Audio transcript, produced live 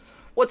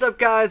What's up,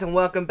 guys, and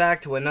welcome back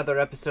to another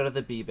episode of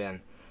the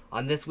B-Bin.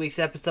 On this week's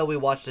episode, we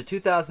watched the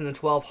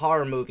 2012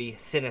 horror movie,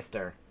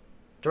 Sinister.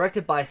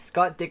 Directed by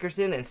Scott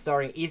Dickerson and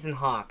starring Ethan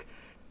Hawke,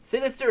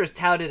 Sinister is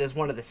touted as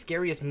one of the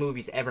scariest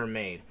movies ever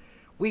made.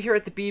 We here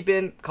at the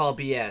B-Bin call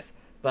BS,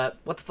 but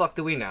what the fuck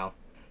do we know?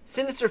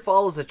 Sinister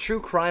follows a true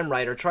crime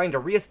writer trying to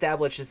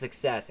re-establish his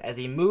success as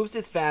he moves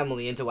his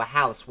family into a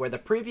house where the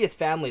previous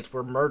families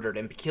were murdered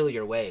in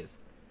peculiar ways.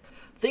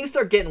 Things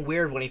start getting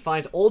weird when he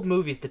finds old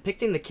movies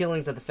depicting the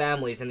killings of the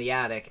families in the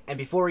attic, and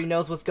before he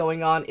knows what's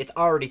going on, it's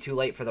already too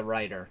late for the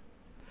writer.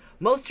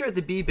 Most here at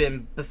the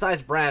B-Bin,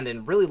 besides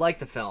Brandon, really like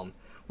the film.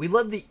 We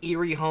love the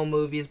eerie home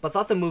movies, but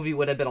thought the movie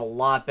would have been a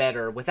lot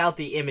better without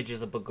the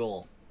images of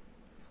Bughuul.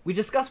 We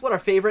discussed what our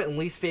favorite and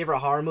least favorite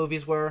horror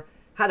movies were,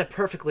 how to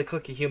perfectly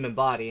cook a human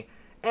body,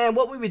 and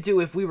what we would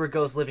do if we were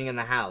ghosts living in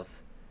the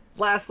house.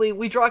 Lastly,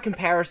 we draw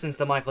comparisons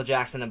to Michael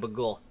Jackson and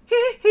Bughuul.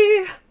 Hee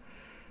hee!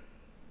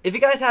 If you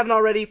guys haven't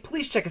already,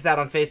 please check us out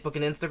on Facebook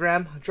and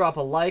Instagram, drop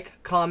a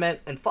like, comment,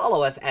 and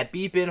follow us at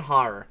B-Bin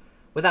Horror.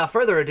 Without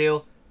further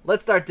ado,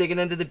 let's start digging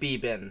into the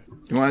B-Bin.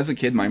 When I was a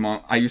kid,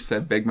 I used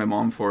to beg my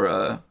mom for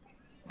the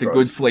Drugs.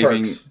 good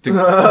flaving, the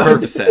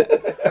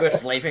Percocet. Good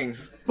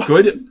flavings.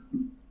 Good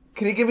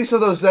Can you give me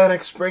some of those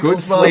Xanax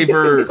sprinkles, Mom?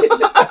 flavor.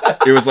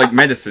 It was like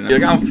medicine. Like, I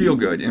don't feel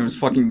good. And it was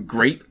fucking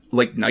great,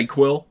 like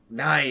NyQuil.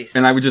 Nice.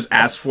 And I would just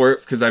ask for it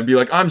because I'd be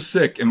like, I'm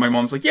sick. And my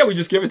mom's like, yeah, we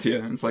just give it to you.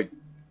 And it's like,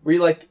 Were you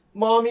like,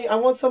 Mommy, I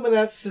want some of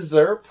that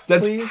Sizzurp,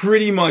 that's please?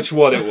 pretty much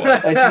what it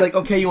was. And she's like,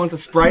 okay, you want the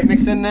Sprite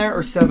mixed in there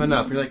or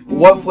 7-Up? You're like,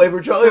 What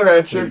flavor Jolly syrup,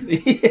 Rancher?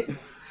 please.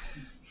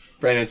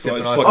 Brandon's So I sipping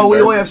was on fucking- Oh, we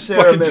only have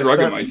Sarah Fucking Mist,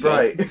 drugging not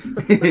myself.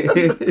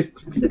 Sprite.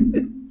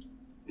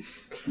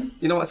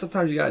 You know what?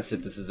 Sometimes you gotta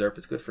sip the Sizzurp.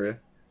 It's good for you.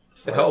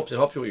 It helps. It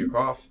helps you with your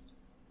cough.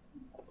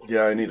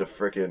 Yeah, I need a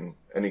frickin'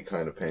 any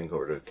kind of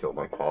painkiller to kill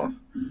my cough.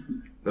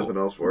 Nothing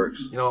else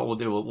works. You know what we'll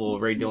do? We'll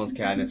raid Dylan's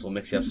cabinets. We'll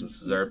mix you up some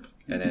Sizzurp,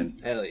 and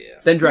Hell yeah.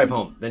 then drive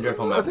home. I think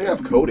I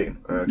have codeine,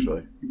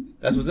 actually.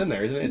 That's what's in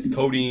there, isn't it? It's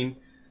codeine,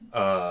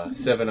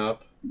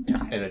 7-Up,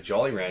 and a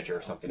Jolly Rancher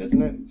or something,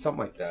 isn't it? Something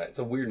like that. It's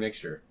a weird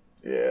mixture.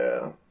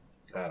 Yeah.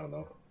 I don't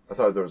know. I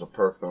thought there was a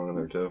perk thrown in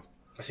there, too.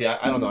 See,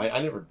 I don't know.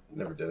 I never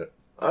did it.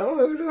 I don't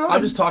know. Neither did I.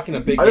 I'm just talking a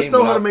big I just game know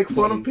how to without make fun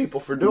putting- of people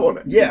for doing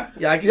it. Yeah.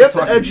 I can You have just to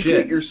talk educate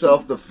shit.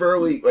 yourself to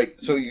fairly,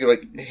 so you,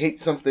 hate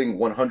something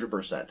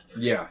 100%.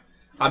 Yeah.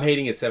 I'm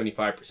hating it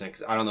 75%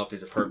 because I don't know if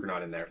there's a perk or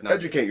not in there. Now,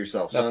 Educate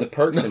yourself, now, if son. the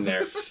perk's in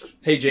there...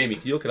 Hey, Jamie,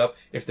 can you look it up?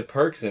 If the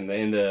perk's in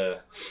the...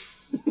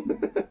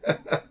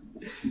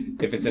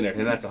 If it's in there,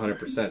 then that's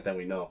 100%, then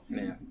we know.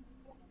 Yeah.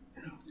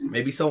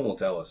 Maybe someone will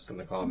tell us in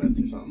the comments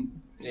or something.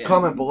 Yeah.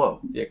 Comment below.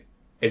 Yeah.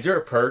 Is there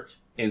a perk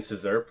in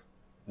Sizzurp?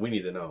 We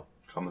need to know.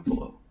 Comment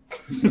below.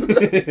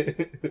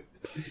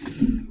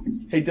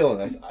 Hey, Dylan,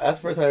 that's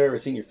the first time I've ever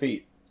seen your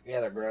feet.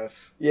 Yeah, they're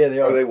gross. Yeah, they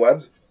Are they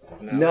webbed?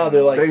 No,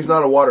 they're like He's not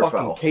a fucking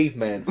waterfowl.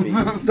 caveman feet.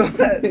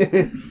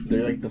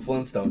 They're like the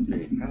Flintstone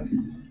feet.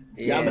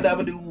 Yeah. Yabba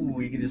dabba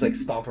doo. You can just like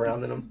stomp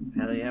around in them.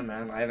 Hell yeah,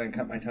 man. I haven't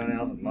cut my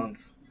toenails in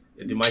months.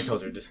 Dude, my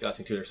toes are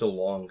disgusting too. They're so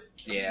long.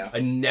 Yeah. I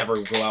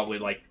never go out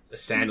with like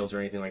sandals or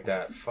anything like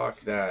that.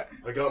 Fuck that.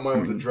 I got mine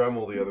with a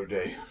Dremel the other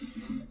day.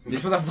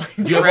 For the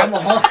fucking You have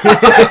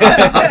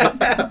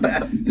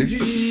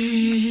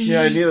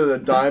Yeah, I needed a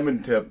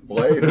diamond tip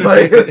blade.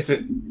 Like, it's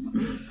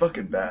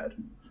fucking bad.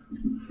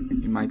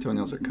 My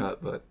toenails are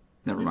cut, but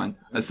never mind.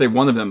 I'd say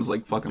one of them is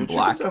like fucking Do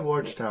black. chickens have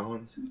large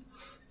talons?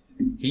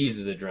 He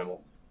uses a Dremel.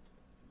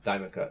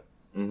 Diamond cut.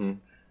 Mm-hmm.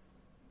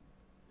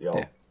 Y'all.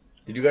 Yeah.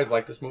 Did you guys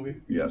like this movie?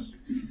 Yes.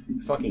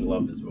 I fucking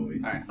love this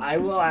movie. Alright, I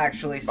will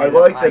actually say I that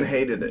liked and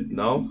hated it.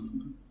 No?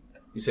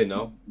 You say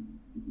no?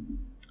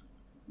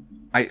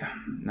 I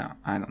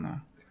don't know.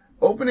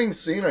 Opening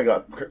scene, I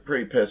got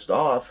pretty pissed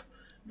off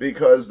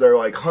because they're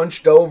like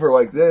hunched over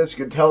like this.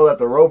 You can tell that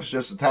the rope's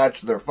just attached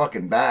to their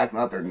fucking back,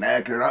 not their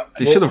neck. They're not.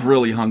 They should have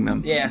really hung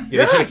them. Yeah.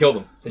 Yeah, they should have killed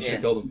him. They should have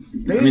Yeah. killed him.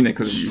 They, I mean, they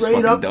could've used straight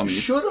fucking up dummies.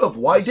 should have.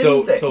 Why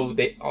didn't they? So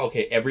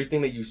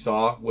everything that you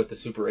saw with the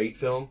Super 8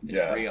 film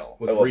yeah, real.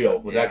 was I love real.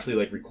 that. Was Yeah. actually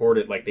like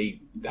recorded. Like they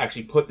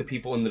actually put the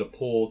people into the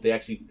pool. They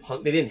actually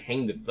hung. They didn't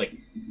hang they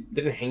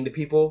didn't hang the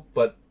people,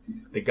 but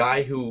the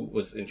guy who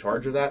was in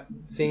charge of that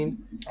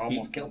scene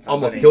Almost killed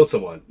somebody. almost killed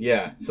someone.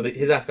 Yeah, so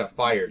his ass got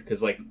fired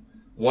because like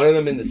one of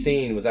them in the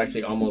scene was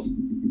actually almost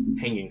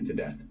hanging to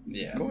death.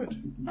 Yeah.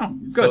 Good. Oh,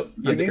 good. So,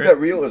 You That's need great. that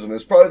realism.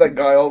 There's probably that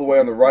guy all the way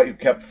on the right who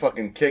kept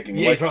fucking kicking.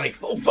 Yeah, Like, he's probably like,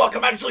 "Oh fuck,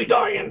 I'm actually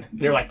dying."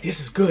 And they're like, "This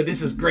is good,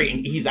 this is great,"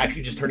 and he's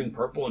actually just turning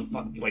purple and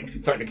like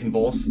starting to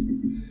convulse.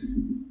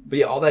 But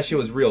yeah, all that shit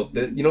was real.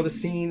 You know the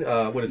scene?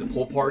 What is it?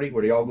 Pool party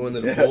where they all go into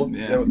the yeah, pool.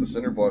 yeah, with the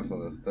cinder blocks on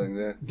the thing.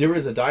 Yeah. There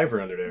was a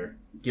diver under there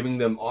giving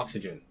them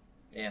oxygen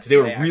Yeah, because they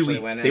were actually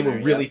went in they were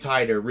there, really yeah.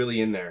 tied or really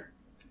in there,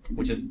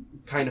 which is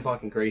kind of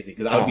fucking crazy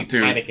because I would be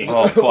dude. panicking.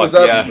 Oh, fuck, Was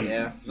that- yeah.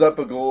 Yeah. Is that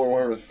Bagul or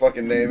whatever his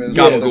fucking name is?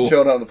 Gabagool.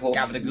 Chilling out in the pool.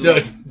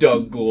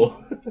 Doug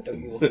Ghoul.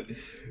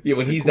 Yeah,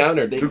 when he's down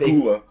there,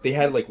 Dracula. they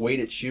had like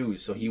weighted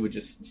shoes, so he would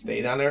just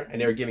stay down there, and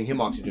they were giving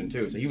him oxygen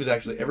too. So he was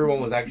actually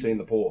everyone was actually in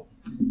the pool,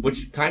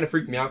 which kind of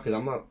freaked me out because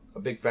I'm not a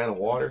big fan of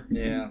water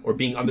Yeah. or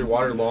being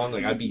underwater long.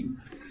 Like I'd be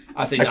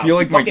I'd say, I feel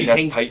like my fucking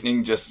chest hang,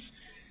 tightening just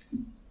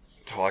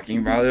talking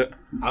about it.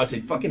 I would say,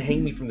 fucking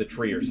hang me from the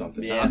tree or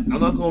something. Yeah. I'm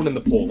not going in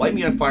the pool. Light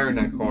me on fire in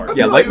that car.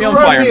 Yeah, light me on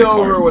Run fire in me the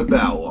over car. with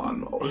that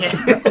one.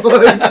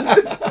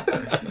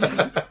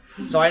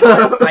 So I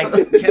know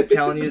I kept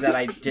telling you that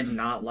I did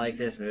not like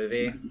this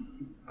movie.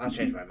 I'll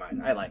change my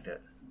mind. I liked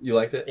it. You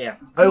liked it? Yeah.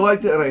 I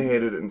liked it and I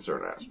hated it in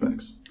certain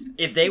aspects.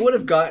 If they would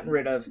have gotten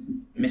rid of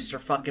Mr.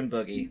 fucking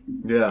Boogie,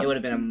 Yeah. it would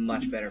have been a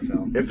much better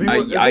film. If I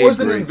it was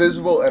an agree.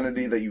 invisible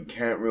entity that you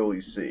can't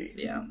really see,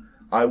 Yeah.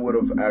 I would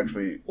have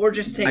actually. Or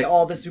just take I-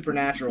 all the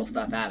supernatural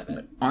stuff out of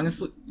it.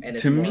 Honestly, And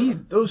it's to more- me,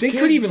 Those they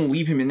kids- could even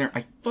leave him in there.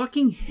 I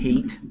fucking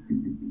hate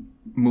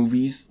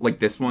movies like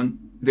this one.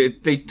 They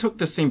took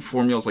the same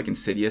formulas like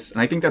Insidious,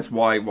 and I think that's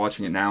why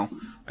watching it now,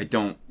 I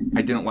didn't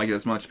like it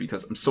as much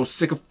because I'm so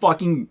sick of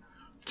fucking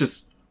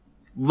just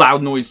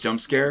loud noise jump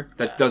scare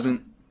that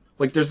doesn't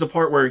like. There's the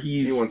part where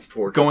he's He wants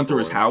torture going through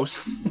his porn.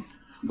 house.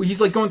 Well,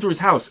 he's like going through his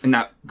house, and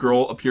that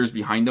girl appears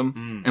behind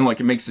him, and like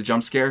it makes a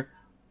jump scare.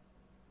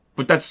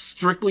 But that's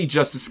strictly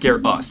just to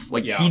scare us.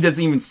 Like Yeah. he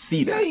doesn't even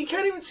see that. Yeah, you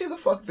can't even see the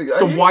fuck thing.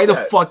 So I hate why the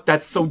that. fuck?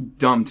 That's so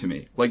dumb to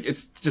me. Like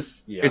it's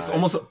just, Yeah, it's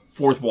almost a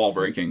fourth wall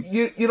breaking.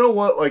 You know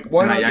what? Like,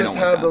 why And I not just don't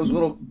like have that. those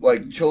little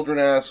like children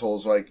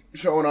assholes like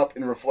showing up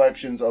in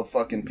reflections of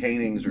fucking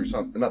paintings or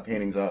something? Not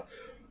paintings,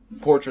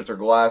 portraits or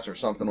glass or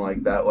something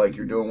like that. Like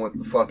you're doing with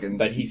the fucking.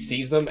 That he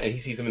sees them and he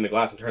sees them in the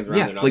glass and turns around.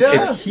 Yeah, they're not like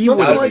there. if he something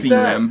would have like seen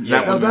that. them,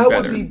 Yeah. that Now would that be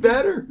better. would be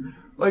better.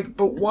 Like,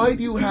 but why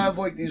do you have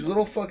like these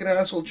little fucking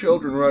asshole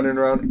children running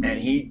around and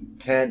he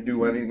can't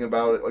do anything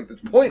about it? Like it's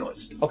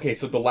pointless. Okay,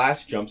 so the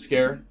last jump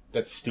scare,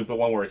 that stupid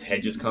one where his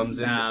head just comes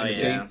in. Oh, in the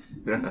yeah.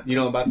 scene. You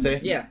know what I'm about to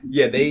say? Yeah.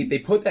 Yeah, they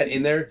put that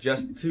in there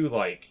just to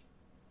like,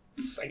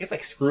 I guess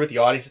like screw with the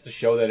audience just to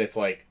show that it's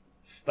like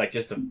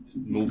just a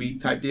movie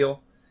type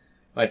deal.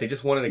 Like they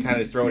just wanted to kind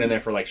of just throw it in there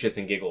for like shits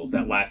and giggles.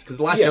 That last because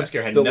the last Yeah, jump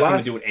scare had the nothing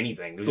last- to do with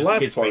anything. It was The just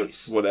last his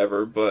part's face.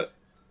 whatever, but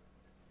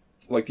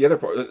like the other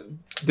part,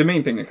 the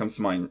main thing that comes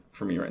to mind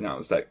for me right now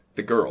is that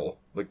the girl,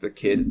 like the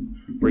kid,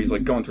 where he's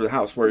like going through the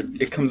house, where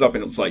it comes up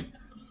and it's like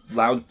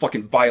loud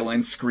fucking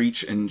violin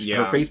screech and her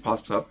Yeah. face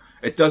pops up.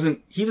 He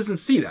doesn't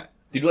see that.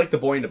 Did you like the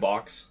boy in the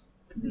box?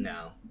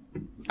 No.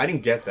 I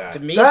didn't get that. To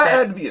me, That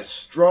had to be a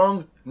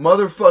strong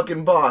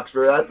motherfucking box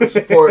for that to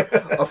support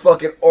a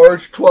fucking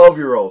orange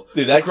 12-year-old.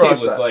 Dude, that kid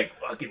across was that. like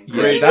fucking Yeah,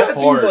 great. that That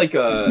seemed part. like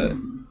a.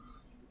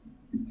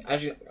 I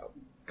just,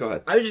 Go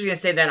ahead. I was just gonna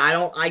say that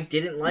I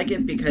didn't like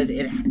it because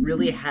it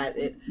really had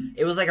it.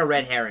 It was like a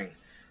red herring.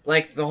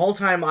 Like the whole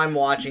time I'm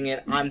watching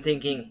it, I'm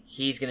thinking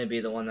he's gonna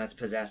be the one that's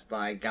possessed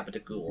by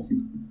Gabagool.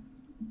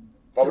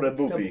 Baba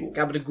boopy.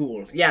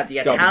 Gabagool. Yeah, the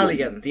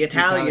Gabagool.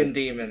 Italian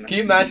demon. Can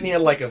you imagine he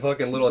had like a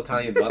fucking little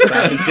Italian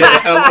mustache and shit,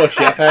 and a little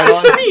chef hat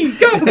on? me,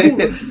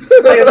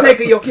 Gabagool. Like, I'm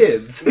taking your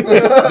kids. They're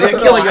No,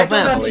 killing I your do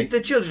not family. eat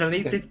the children. I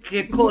eat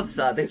the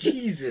cosa, the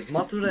cheeses,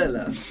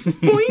 mozzarella.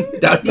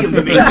 That'd be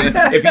amazing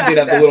if he did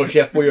have the little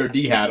Chef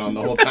Boyardee hat on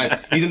the whole time.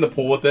 He's in the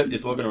pool with it,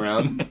 just looking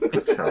around.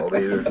 Child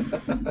eater.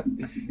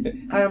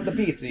 I am the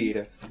pizza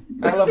eater.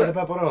 I love the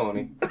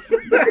pepperoni.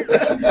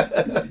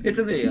 It's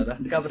a meal,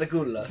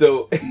 Gabagool.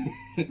 So,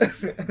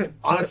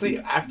 honestly,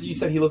 after you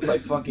said he looked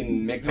like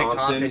fucking Mick Thompson,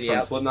 Thompson, from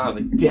yep. Slipknot, I was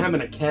like, damn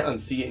it, I can't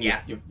unsee it. And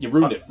Yeah. you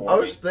ruined it for I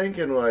me. was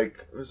thinking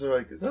like, is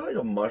that like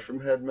a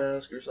mushroom head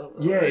mask or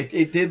something? Yeah,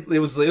 it did. It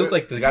was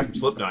like the guy from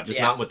Slipknot, just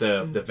Yeah. not with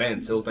the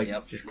vents. It was like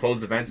Yep. just close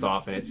the vents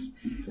off, and it's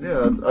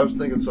Yeah, I was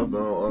thinking something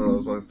along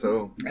those lines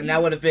too. And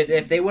that would have been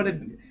if they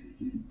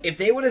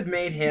would have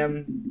made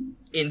him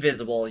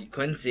invisible, you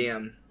couldn't see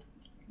him.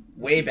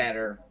 Way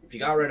better. If you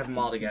got rid of him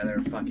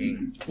altogether,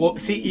 fucking. well.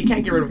 See, you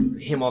can't get rid of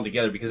him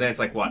altogether because then it's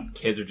like what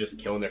kids are just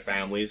killing their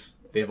families.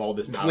 They have all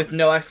this power. With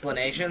no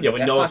explanation? Yeah, with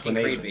That's no fucking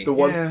explanation. creepy.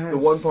 The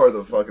one part of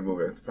the fucking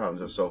movie I found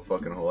just so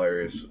fucking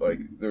hilarious. Like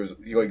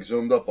he like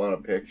zoomed up on a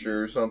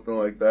picture or something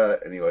like that,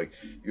 and you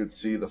could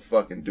see the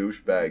fucking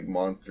douchebag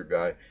monster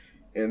guy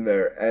in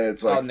there, and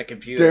it's like on the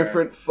computer.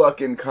 different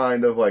fucking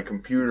kind of like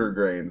computer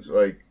grains,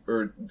 like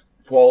or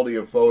quality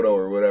of photo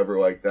or whatever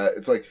like that.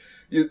 It's like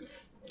you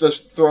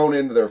just thrown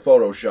into their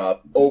Photoshop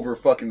over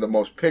fucking the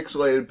most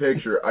pixelated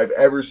picture I've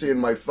ever seen in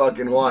my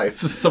fucking life.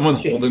 It's just someone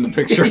holding the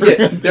picture.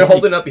 Yeah, they're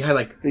holding up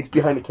behind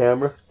behind the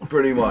camera.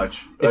 Pretty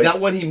much. Is Like,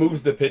 that when he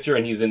moves the picture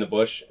and he's in the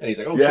bush and he's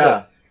like, oh Yeah.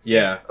 shit.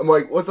 Yeah. I'm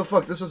like, what the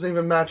fuck? This doesn't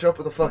even match up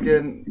with the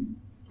fucking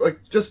like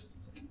just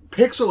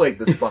pixelate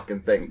this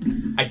fucking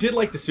thing. I did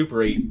like the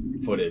Super 8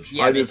 footage.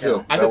 Yeah, I me do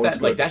too. I thought was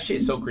that like good. that shit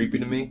is so creepy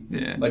to me.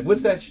 Yeah. Like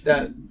what's that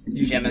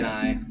YouTube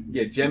Gemini.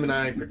 Yeah,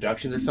 Gemini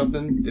Productions or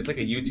something. It's like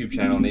a YouTube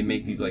channel, and they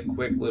make these like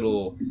quick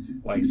little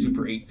like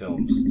Super 8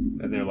 films,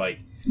 and they're like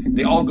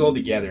they all go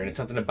together, and it's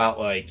something about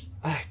like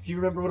do you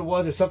remember what it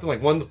was or something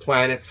like one of the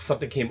planets,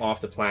 something came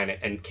off the planet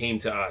and came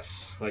to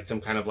us, like some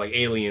kind of like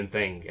alien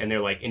thing, and they're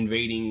like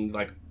invading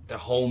like the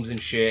homes and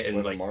shit, and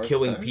Was it like Mars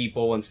killing Attacks?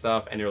 people and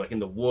stuff, and they're like in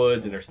the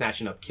woods and they're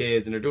snatching up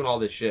kids and they're doing all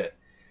this shit,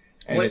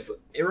 and What- it's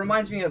it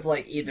reminds me of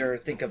like either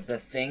think of The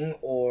Thing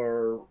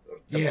or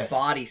the Yes.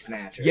 Body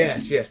Snatchers.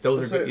 yes,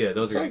 those are good. Yeah,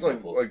 those are good sounds like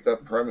examples. like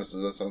that premise.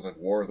 That sounds like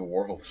War of the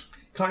Worlds.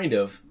 Kind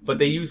of, but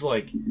they use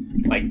like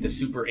the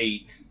Super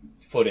 8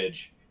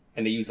 footage,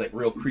 and they use like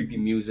real creepy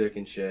music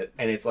and shit,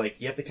 and it's like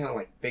you have to kind of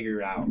like figure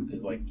it out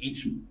because like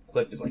each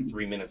clip is like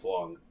 3 minutes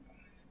long,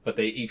 but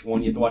each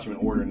one you have to watch them in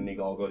order, and they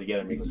all go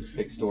together and make like this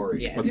big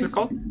story. Yeah, What's it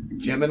called?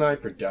 Gemini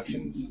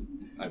Productions,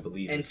 I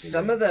believe. And is the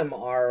some name. of them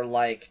are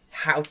like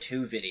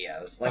how-to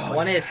videos. Like Oh,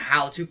 one yeah. is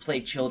how to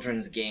play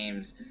children's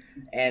games,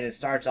 and it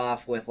starts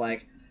off with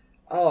like,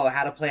 oh,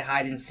 how to play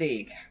hide and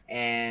seek,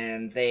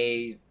 and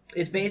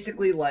it's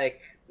basically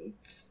like,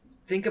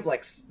 think of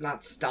like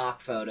not stock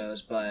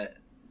photos, but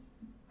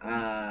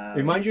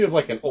Remind you of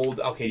like an old.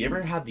 Okay, you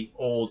ever have the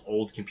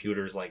old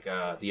computers like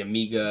the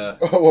Amiga?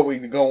 Oh, what, we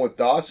going with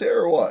DOS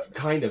here or what?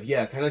 Kind of,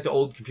 yeah, kind of like the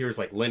old computers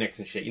like Linux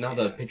and shit. You know how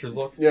the pictures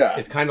look? Yeah.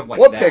 It's kind of like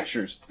What that.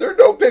 pictures? There are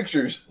no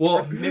pictures.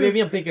 Well, maybe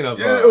I'm thinking of.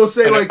 Yeah, it will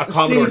say a like C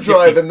Commodore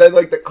drive 60. and then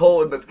like the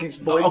colon that keeps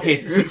blinking. Okay,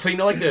 so you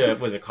know like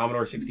was it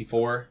Commodore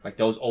 64? Like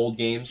those old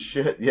games?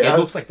 Shit, Yeah, yeah. it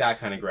looks like that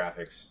kind of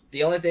graphics.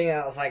 the only thing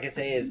else I could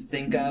say is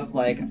think of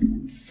like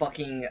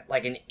fucking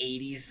like an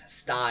 80s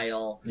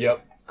style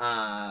Yep.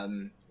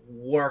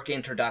 work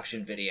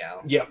introduction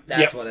video. Yep.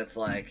 That's yep. what it's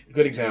like.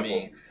 Good to example.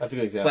 me. That's a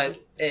good example.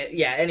 But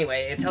yeah,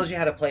 anyway, it tells you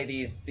how to play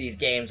these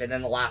games, and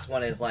then the last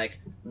one is like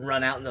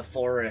run out in the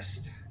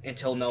forest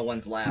until no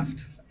one's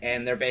left,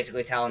 and they're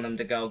basically telling them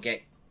to go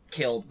get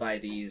killed by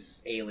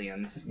these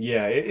aliens.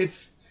 yeah,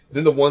 it's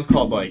then the one's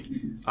called like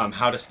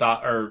how to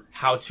stop or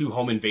how to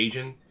home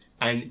invasion,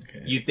 and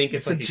you think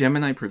it's It's a like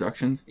Gemini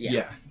Productions.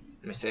 yeah.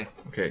 Let me see.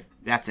 Okay,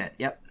 That's it.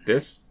 Yep.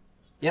 this.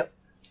 Yep.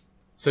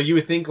 So you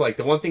would think like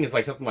the one thing is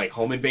like something like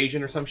home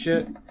invasion or some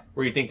shit,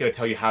 where you think it would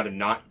tell you how to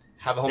not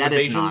have a home That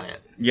invasion. is not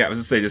it. Yeah, I was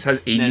gonna say this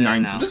has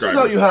 89 no. This subscribers. is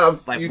how you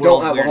have Like you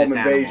world's don't have a home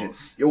weirdest invasion.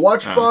 animals. You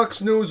watch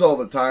Fox News all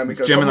the time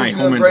because Gemini someone's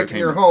Home going to break in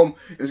your Entertainment.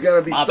 home is going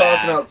to be My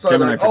stalking bad. outside.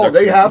 Gemini Like, oh,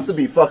 they have to Productions.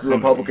 be fucking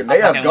Somebody. Republican. They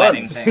have Fucking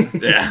wedding guns.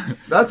 thing. Yeah.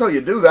 That's how you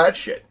do that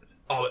shit.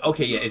 Oh,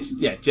 okay, yeah, it's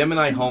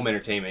Gemini Home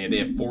Entertainment. They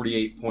have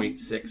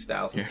 48.6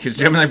 thousand. Because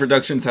Gemini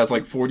Productions has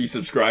like 40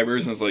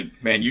 subscribers, and it's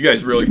like, man, you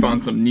guys really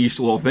found some niche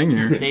little thing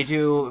here. They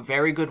do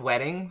very good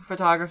wedding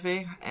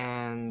photography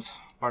and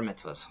bar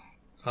mitzvahs.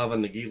 Hava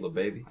Nagila,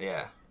 baby.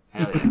 Yeah.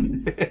 Hell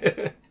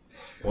yeah.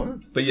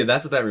 What? But yeah,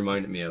 that's what that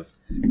reminded me of.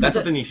 That's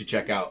something you should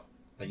check out.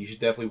 Like, you should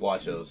definitely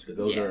watch those because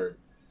those Yeah. are.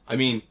 I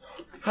mean,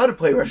 How to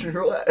play Russian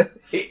roulette?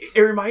 it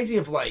reminds me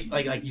of like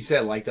you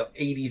said, like the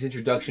 '80s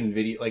introduction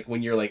video, like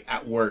when you're like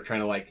at work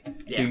trying to like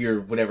Yeah. do your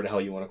whatever the hell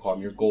you want to call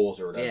them, your goals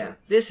or whatever. Yeah.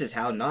 This is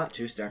how not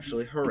to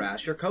sexually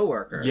harass your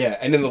coworker. Yeah,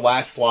 and then the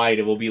last slide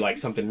it will be like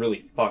something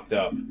really fucked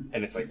up,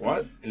 and it's like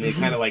what? And they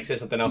kind of like say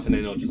something else, and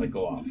then it'll just like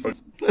go off.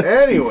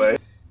 Anyway,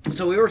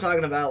 So we were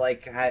talking about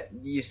like how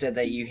you said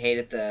that you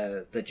hated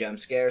the jump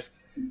scares.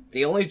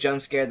 The only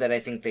jump scare that I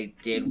think they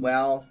did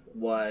well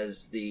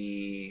was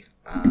the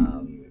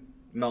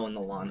mowing the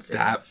lawn scene.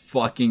 That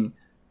fucking.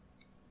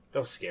 That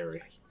was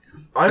scary.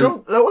 I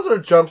don't. That wasn't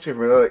a jump scare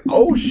for me. They're like,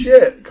 oh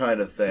shit,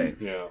 kind of thing.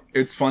 Yeah.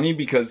 It's funny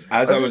because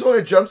I as think I it's was. only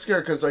a jump scare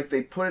because like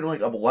they put in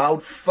like a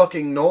loud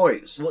fucking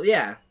noise. Well,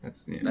 yeah,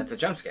 That's, yeah, that's a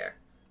jump scare.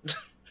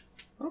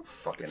 I don't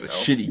fucking it's a know.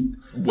 shitty.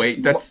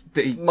 Wait, that's.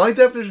 They, My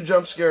definition of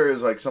jump scare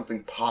is like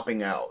something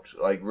popping out,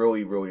 like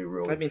really, really,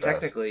 really. I mean, fast.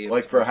 technically,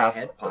 like for a half.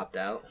 head popped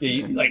out.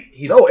 Yeah, like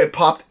he's No, it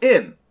popped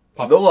in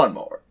the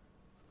lawnmower.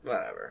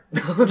 Whatever.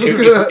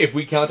 if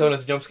we count that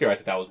as a jump scare, I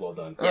think that was well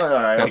done. All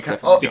right, That's okay.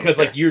 definitely Because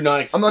like you're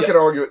not. I'm not gonna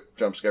argue it.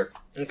 Jump scare.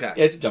 Okay.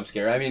 Yeah, it's a jump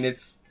scare. I mean,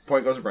 it's.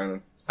 Point goes to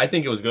Brandon. I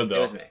think it was good It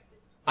though. was me.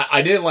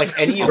 I didn't like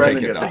any of I'll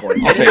Brandon take it gets though. the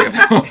point. I'll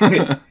take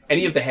it though.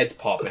 any of the heads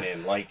popping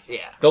in. Like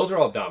Yeah. those are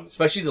all dumb.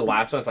 Especially the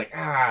last one. It's like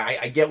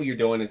I get what you're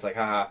doing. It's like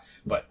haha,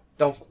 but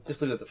don't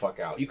just leave it the fuck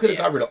out. You could have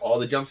Yeah. got rid of all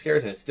the jump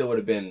scares and it still would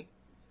have been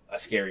a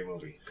scary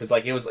movie. Because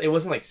like it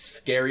wasn't like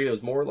scary. It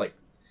was more like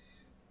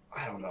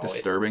I don't know.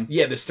 Disturbing.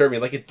 Yeah,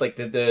 disturbing. Like it's like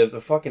the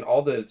fucking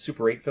all the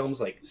Super 8 films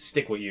like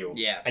stick with you.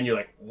 Yeah. And you're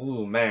like,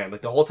 ooh man.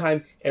 Like the whole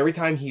time, every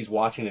time he's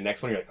watching the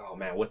next one, you're like, oh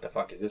man, what the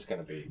fuck is this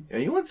gonna be? Yeah,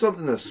 you want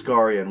something to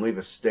scar you and leave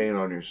a stain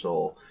on your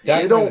soul.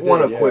 That you don't kinda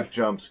want did, a yeah. quick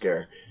jump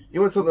scare.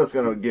 You want something that's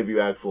gonna give you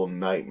actual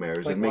nightmares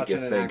It's like and make you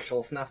watching an think.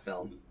 actual snuff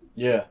film.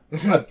 Yeah.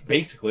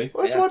 Basically.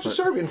 Let's Yeah. watch a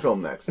Serbian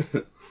film next.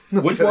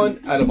 Which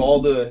one out of all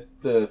the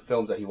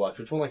films that he watched,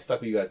 which one like stuck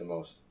with you guys the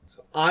most?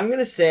 I'm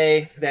gonna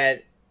say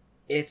that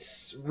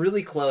it's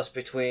really close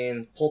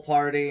between Pool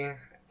Party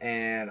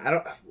and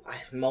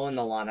mowing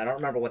the lawn. I don't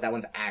remember what that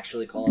one's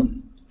actually called.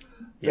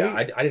 Yeah,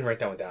 I didn't write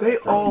that one down. They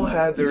all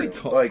had their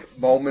It's like like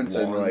moments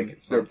and lawn like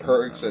their something,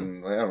 perks I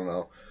and I don't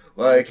know.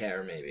 Like Like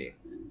care maybe.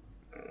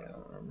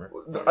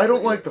 I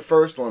don't like the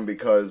first one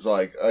because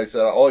like I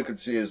said, all I could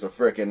see is the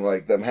frickin'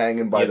 like them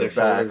hanging by their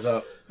shoulders backs.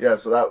 up. Yeah,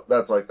 so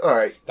that's like all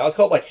right. That was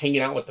called like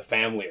hanging out with the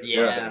family or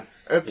Yeah. something.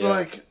 It's Yeah.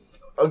 like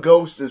a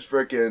ghost is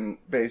frickin'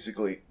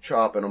 basically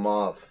chopping them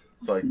off.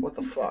 It's like what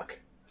the fuck.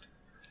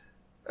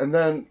 And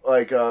then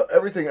like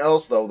everything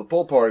else though, the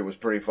pool party was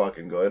pretty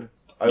fucking good.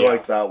 I Yeah.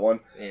 like that one.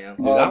 Yeah.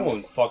 Dude, that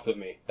one fucked with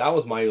me. That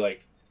was my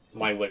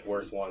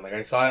worst one. Like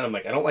I saw it and I'm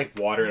like, I don't like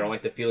water, I don't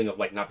like the feeling of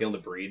like not being able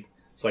to breathe.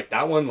 So like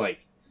that one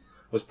like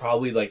was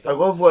probably like the I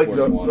love like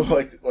worst the one.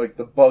 like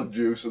the bug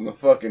juice in the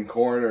fucking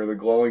corner, the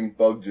glowing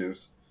bug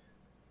juice.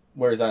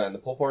 Where is that in the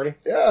pool party?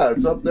 Yeah,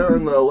 it's up there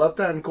in the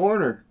left-hand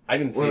corner. I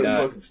didn't see When it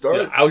that. fucking starts.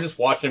 Yeah, I was just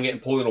watching him getting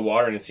pulled in the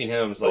water and seeing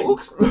him. I was like, It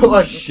looks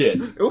like shit.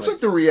 It looks like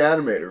the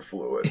reanimator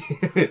fluid.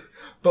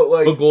 But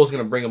like, Bughuul's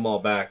gonna bring them all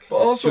back. but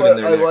Just also shoot in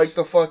their I necks. like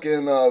the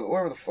fucking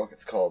whatever the fuck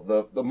it's called,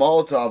 the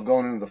Molotov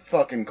going into the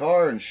fucking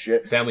car and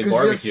shit. Family 'Cause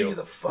barbecue. You see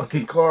the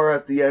fucking car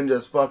at the end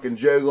just fucking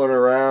jiggling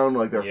around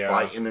like they're Yeah.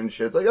 fighting and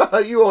shit. It's like, oh,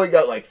 you only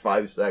got like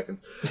 5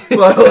 seconds.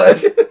 But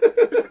like,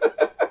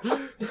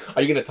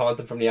 Are you gonna taunt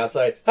them from the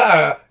outside?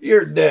 Ha!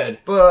 You're dead.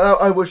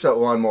 but I wish that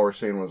lawnmower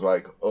scene was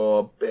like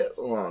a bit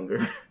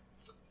longer.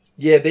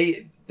 Yeah,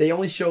 they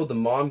only showed the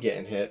mom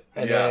getting hit,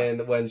 and Yeah.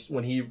 then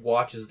when he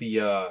watches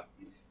the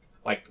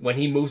like when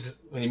he moves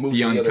The to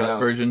the other uncut house.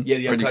 version, yeah,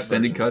 the or the uncut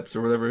extended version. cuts,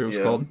 or whatever it was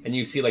Yeah. called. And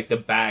you see like the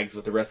bags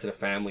with the rest of the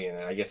family in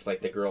it. I guess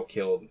like the girl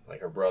killed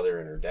like her brother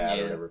and her dad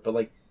Yeah. or whatever. But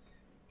like,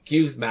 can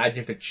you imagine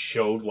if it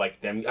showed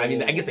like them? I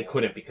mean, I guess they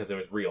couldn't because it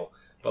was real.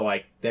 But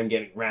like them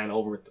getting ran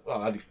over with, oh,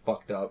 that'd be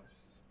fucked up.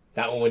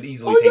 That one would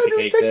easily All you take gotta the do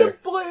is cake take there.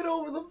 the blade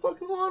over the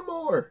fucking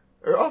lawnmower.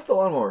 Or off the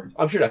lawnmower.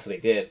 I'm sure that's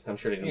what they did. I'm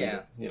sure they didn't,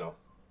 Yeah.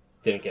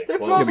 didn't get They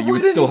close. Yeah, but you would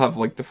Probably still didn't. have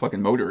like the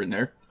fucking motor in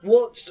there.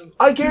 Well,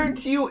 I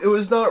guarantee you it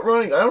was not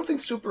running. I don't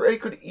think Super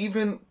 8 could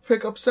even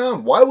pick up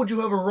sound. Why would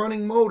you have a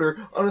running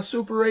motor on a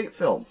Super 8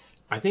 film?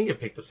 I think it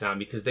picked up sound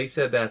because they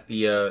said that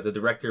the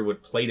director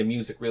would play the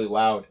music really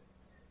loud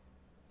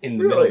in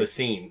the middle of Really? the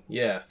scene.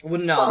 Yeah.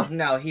 well,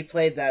 no, he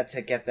played that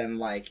to get them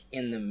like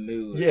in the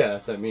mood. Yeah,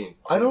 that's what I mean.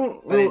 I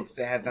don't But know.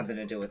 it has nothing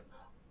to do with.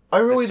 I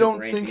really the don't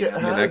Super 8 think being it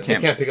on. Yeah, has. that It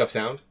can't- can't pick up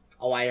sound.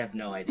 Oh, I have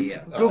no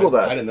idea. Google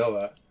I that. didn't know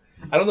that.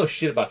 I don't know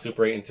shit about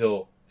Super 8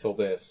 until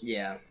this.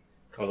 Yeah.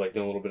 I was like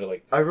doing a little bit of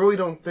like, I really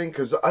don't think,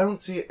 because I don't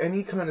see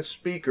any kind of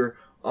speaker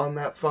on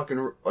that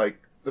fucking, like,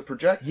 the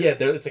projector. yeah,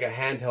 it's like a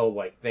handheld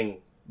like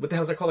thing. What the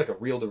hell is that called? Like a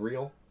reel to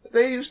reel?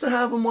 They used to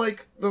have them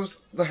like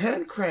the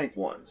hand crank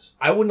ones.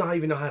 I would not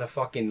even know how to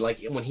fucking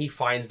like when he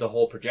finds the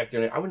whole projector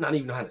in it. I would not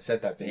even know how to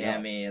set that thing Yeah,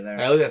 up. me either.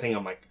 I look at that thing.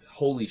 I'm like,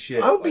 holy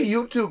shit! I would be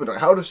Like, YouTubing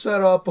how to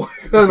set up,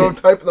 don't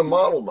type in the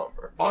model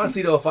number.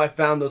 honestly though, if I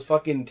found those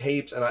fucking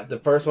tapes and the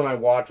first one I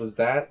watched was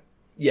that,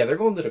 yeah, they're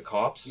going to the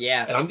cops.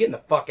 Yeah. and I'm getting the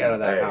fuck out of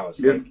that Hey, house.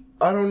 if- Like,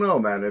 I don't know,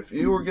 man. If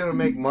you were gonna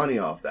make money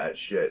off that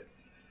shit,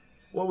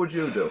 what would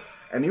you do?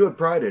 And you had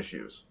pride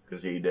issues,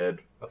 because he did.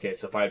 okay,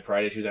 so if I had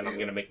pride issues and I'm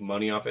gonna make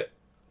money off it,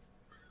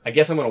 I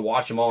guess I'm gonna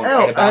watch them all and Hell,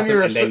 write about and them,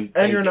 you're, and then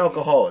and you're an get-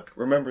 alcoholic.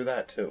 Remember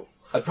that, too.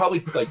 I'd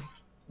probably like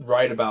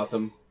write about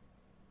them,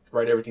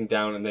 write everything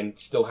down, and then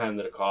still hand them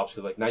to the cops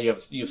because like now you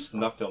have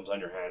snuff films on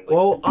your hand. Like,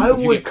 Well, I if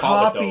you would get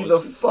caught with copy the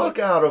those, it's fuck like-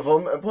 out of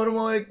them and put them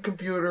on my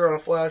computer on a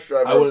flash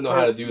drive. I wouldn't know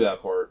how to do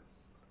that part.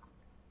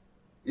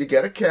 You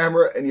get a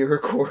camera and you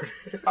record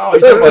it. Oh,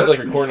 you talking about like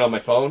recording on my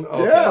phone?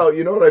 Oh, okay. Yeah,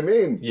 you know what I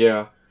mean.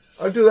 Yeah.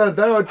 I'd do that.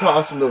 Then I would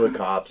toss them to the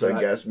cops, I Right.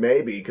 guess,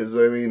 maybe, because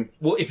I mean,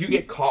 Well, if you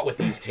get caught with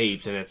these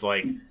tapes and it's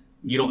like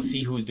you don't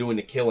see who's doing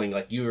the killing,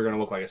 like you are gonna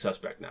look like a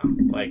suspect now.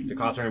 Like the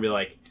cops are gonna be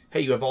like,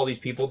 "Hey, you have all these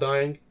people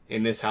dying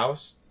in this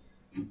house.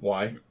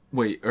 Why?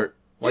 Wait, or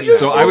Why do you?"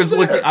 so just I go was there.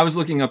 looking. I was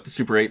looking up the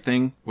Super 8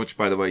 thing, which,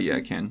 by the way, yeah,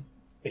 I can.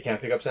 They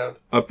can't pick up sound.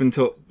 Up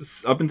until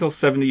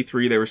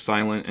 73, they were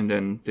silent, and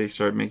then they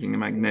started making a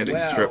magnetic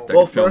Well- strip. That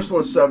well, could film. first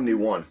one's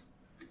 71.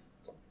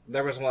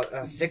 There was one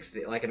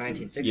 60, like a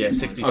 1960. Yeah, one.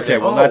 60. Okay,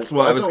 well, that's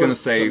what I was thought it gonna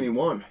say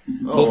 71.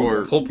 Whole,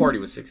 For- whole party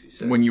was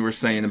 66. when you were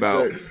saying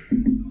about. 66.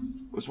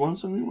 Was one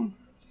 71?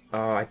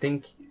 I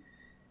think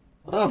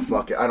Oh,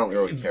 fuck it. I don't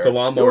really care. The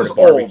lawnmower It was and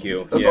the barbecue.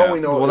 Old. That's Yeah. all we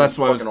know. Well, It that's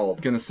what I was fucking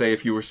old. gonna say.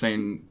 If you were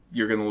saying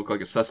you're gonna look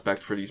like a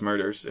suspect for these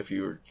murders, if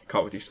you were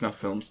caught with these snuff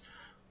films,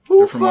 Who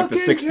they're from like the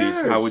fucking 60s.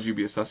 cares? How would you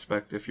be a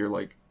suspect if you're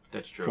like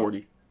that's true.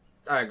 40?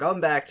 Alright,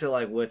 going back to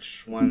like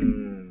which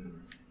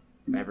one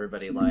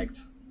everybody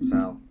liked.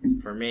 So,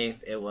 for me,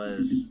 it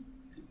was.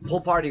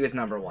 Pool Party was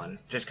number one,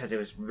 just because it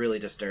was really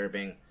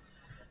disturbing.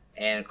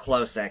 And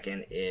close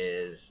second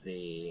is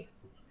the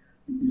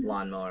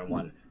lawnmower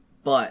one.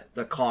 But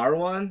the car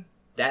one,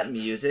 that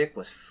music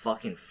was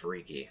fucking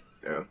freaky.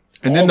 Yeah.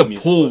 And All then the the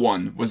music pool was-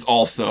 one was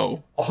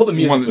also. All the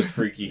music One- was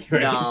freaky.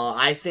 Right? No,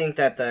 I think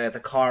that the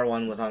car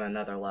one was on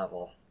another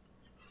level.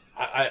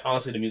 I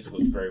honestly, the music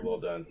was very well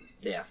done.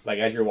 Yeah. Like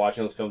as you're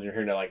watching those films, you're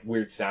hearing that like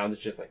weird sounds.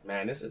 It's just like,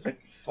 man, this is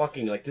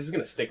fucking like this is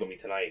gonna stick with me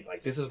tonight.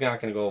 Like this is not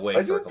gonna go away. I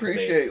for do a couple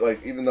appreciate, days.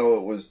 like, even though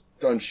it was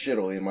done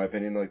shittily, in my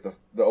opinion, like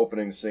the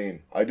opening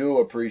scene. I do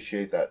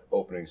appreciate that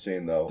opening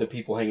scene, though. the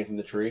people hanging from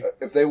the tree.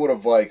 If they would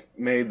have, like,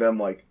 made them,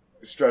 like,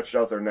 stretched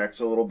out their necks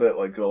a little bit,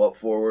 like, go up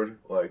forward,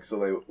 like, so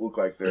they look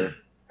like they're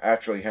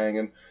actually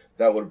hanging,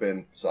 that would have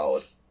been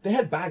solid. They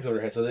had bags over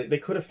their heads, so they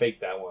could have faked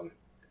that one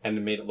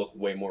and made it look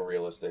way more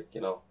realistic.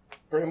 You know.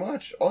 Pretty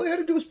much. All they had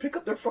to do was pick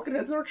up their fucking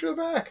heads and arch their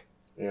back.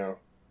 You know.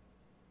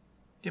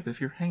 Yeah, but if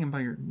you're hanging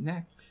by your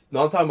neck.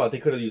 No, I'm talking about they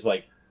could have used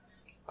like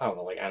I don't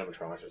know, like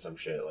animatronics or some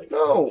shit, like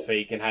No.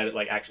 fake and had it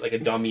like actually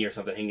like a dummy or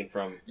something hanging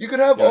from. You could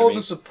have You know what all I mean?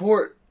 the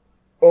support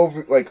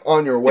over, like,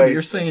 on your Yeah, waist. but you're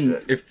and saying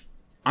shit. if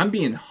I'm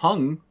being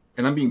hung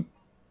and I'm being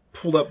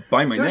pulled up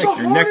by my There's neck,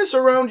 a your neck. harness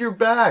around your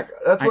back.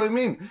 That's what I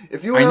mean.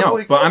 If you I have, know,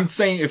 like, but I'm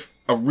saying if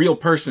a real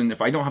person,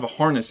 if I don't have a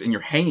harness and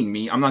you're hanging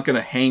me, I'm not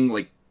gonna hang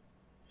like.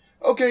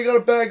 Okay, you got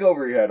a bag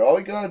over your head. All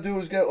you gotta do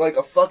is get, like,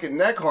 a fucking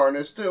neck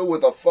harness, too,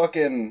 with a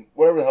fucking,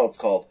 whatever the hell it's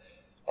called.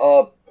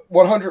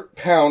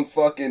 100-pound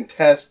fucking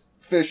test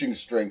fishing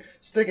string.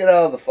 Stick it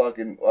out of the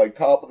fucking, like,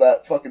 top of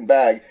that fucking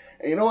bag.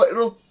 And you know what?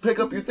 It'll pick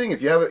up your thing.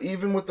 If you have it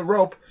even with the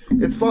rope,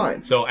 it's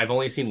fine. So I've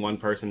only seen one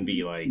person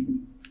be, like,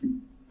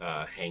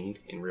 hanged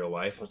in real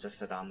life. Was this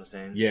Saddam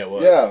Hussein? Yeah, it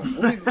was. Yeah,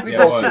 we've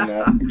Yeah, all it was. seen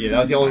that. Yeah, that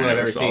was the only one I've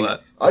ever saw seen.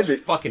 that. I It's did.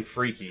 fucking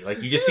freaky.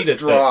 Like, you just Just see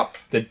drop.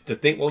 the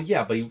thing. Well,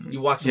 yeah, but you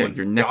watch Yeah, someone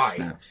your neck die.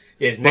 snaps.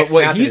 Yeah, his neck But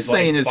what snapped and he's his,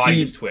 saying his is body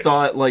he was twitched.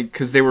 thought, like,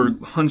 because they were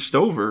hunched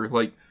over,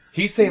 like,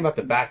 He's saying about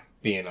the back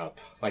being up.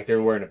 Like,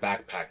 they're wearing a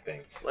backpack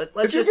thing. Let's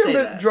If you just say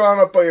get it that. drawn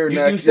up by your You-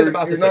 neck, you said you're,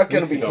 about you're this, not like,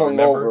 going to weeks be ago, hung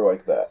remember? over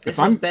like that. This if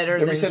was I'm- better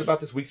Remember than you said about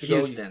this weeks ago?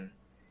 Houston.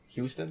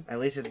 Houston? At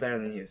least it's better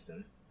than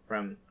Houston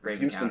from Grave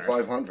Houston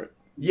Encounters. 500.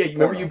 Yeah, you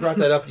remember you brought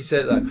that up? You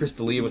said Chris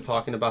D'Elia was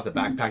talking about the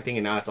backpack thing,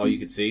 and now that's all you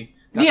could see?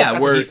 That's Yeah,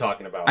 that's where- what he's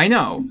talking about. I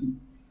know,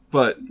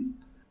 but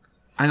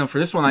I know for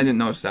this one I didn't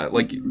notice that.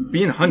 Like,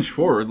 being hunched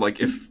forward, like,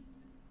 if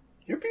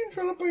You're being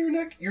drawn up by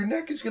your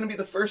neck is going to be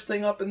the first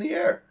thing up in the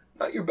air,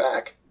 not your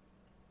back.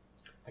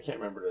 I can't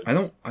remember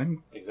the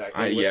I'm,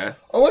 exactly. yeah.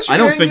 Unless you're I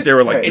don't hanging- think they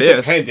were like Hey, It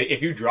this. depends.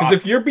 If you drop, Because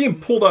if you're being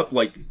pulled up,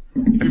 like,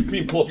 if you're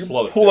being pulled up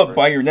slow, it's pulled up different.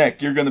 by your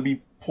neck, you're gonna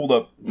be pulled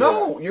up.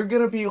 No, you're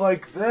going to be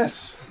like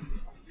this.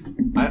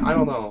 I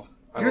don't know.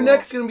 I Your don't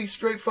neck's know. going to be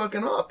straight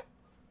fucking up.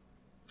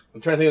 I'm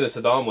trying to think of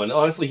the Saddam one.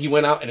 Honestly, he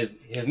went out and his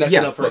neck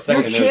Yeah, went up for a but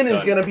second. Your and chin then is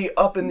it's going done. to be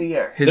up in the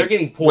air. His- They're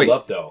getting pulled wait,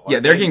 up though. Yeah,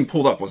 aren't they're they? getting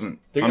pulled up. Wasn't?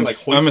 They're I'm, getting,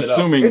 like, I'm hoisted up.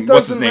 assuming It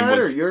what's his doesn't name matter.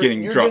 was You're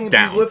getting gonna dropped be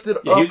down. lifted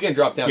Yeah, up. he was getting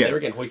dropped down. Yeah. They were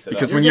getting hoisted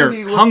Because up. when You're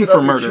you're gonna be hung lifted up,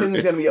 for your murder, chin's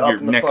it's gonna be up your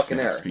in the neck fucking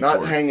snaps air, not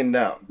before. hanging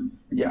down.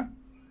 Yeah.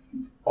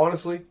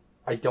 Honestly,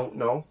 I don't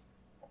know,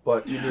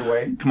 but either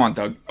way, Come on,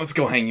 Doug. Let's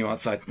go hang you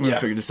outside. We're Yeah.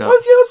 gonna figure this out.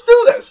 Let's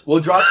do this. we'll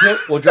drop him.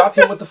 We'll drop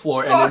him with the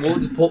floor, and then we'll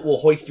just we'll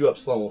hoist you up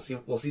slow. And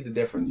we'll see the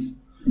difference.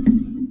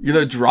 You're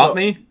gonna drop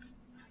me?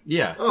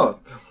 Yeah. Oh,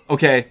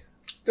 Okay.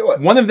 do it.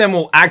 One of them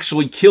will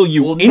actually kill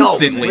you Well, no.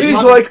 instantly.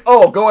 He's like,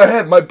 oh, go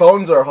ahead. My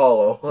bones are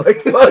hollow. Like,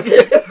 fuck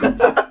it.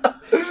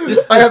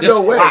 I have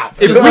no way. flap.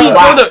 If we Just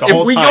flap go the to, if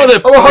whole we time. go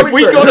to, I'm a if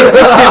we go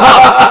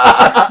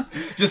hummingbird.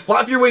 to, Just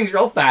flap your wings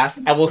real fast,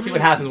 and we'll see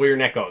what happens where your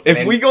neck goes. if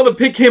And we go to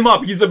pick him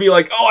up, he's gonna be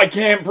like, "Oh, I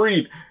can't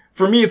breathe."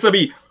 For me, it's gonna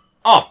be,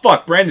 "Oh,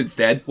 fuck, Brandon's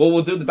dead." well,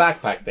 we'll do the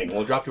backpack thing.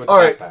 We'll drop you with the All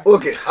right, backpack.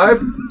 look it.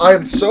 I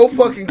am so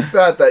fucking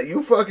fat that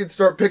you fucking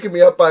start picking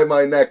me up by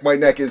my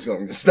neck is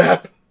going to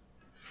snap.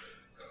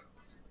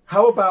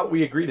 How about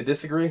we agree to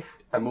disagree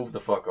and move the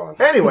fuck on?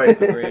 Anyway,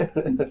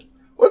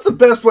 what's the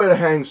best way to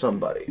hang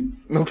somebody?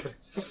 Okay.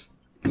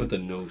 With the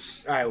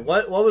noose. All right,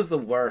 what was the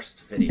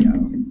worst video?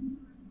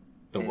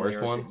 The in worst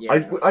your- one? Yeah.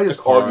 I just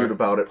The car. argued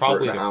about it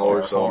Probably for an the hour or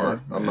car. so.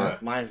 Car. I'm Yeah.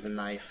 not. Mine's the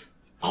knife.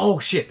 Oh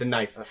shit, the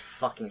knife. That's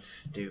fucking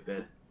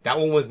stupid. That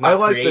one was not I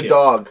like creative. the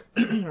dog.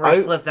 Or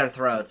slit their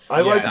throats.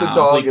 I like the Yeah.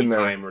 dog Sleepy in there.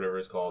 Time, or whatever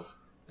it's called.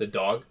 The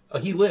dog? Oh,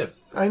 he lived.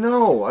 I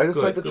know. I just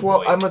Good, like the good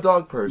chihuahua. boy. I'm a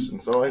dog person,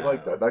 so I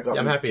like that. That got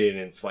Yeah, I'm me. happy they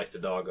didn't slice the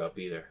dog up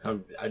either.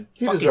 I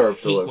He fucking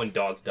deserved to hate live. when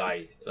dogs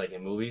die, like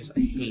in movies. I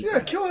hate Yeah,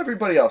 that. kill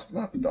everybody else, but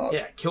not the dog.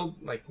 Yeah, kill,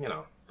 like,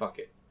 fuck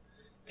it.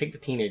 Take the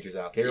teenagers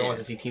out. Everyone Yeah. wants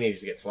to see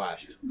teenagers get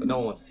slashed, but no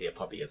one wants to see a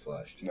puppy get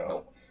slashed.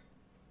 No.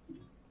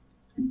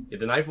 Yeah,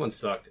 the knife one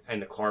sucked,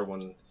 and the car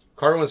one.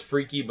 Car one's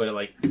freaky, but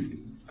I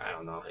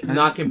don't know,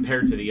 not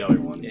compared to the other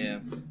ones. Yeah.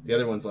 The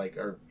other ones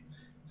are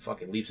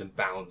fucking leaps and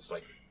bounds,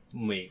 like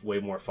way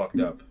more fucked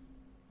up.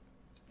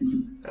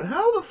 And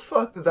how the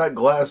fuck did that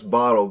glass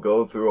bottle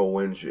go through a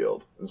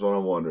windshield? Is what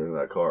I'm wondering.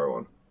 That car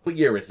one. What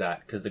year was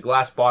that? Because the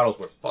glass bottles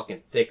were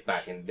fucking thick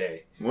back in the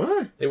day.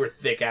 What? They were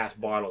thick ass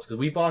bottles. Because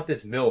we bought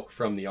this milk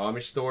from the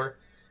Amish store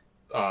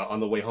on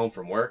the way home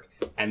from work,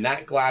 and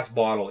that glass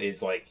bottle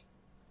is like,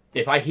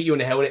 if I hit you in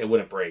the head with it, it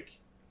wouldn't break.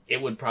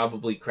 It would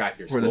probably crack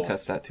your We're skull. gonna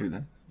test that too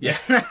then. Yeah.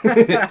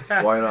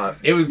 Why not?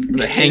 It would We're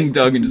gonna hang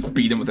Doug and just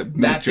beat him with a milk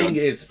that jug. thing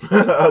is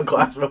A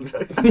glass milk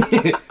jug.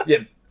 yeah,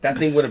 that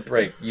thing wouldn't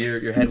break.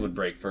 Your head would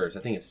break first. I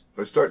think it's If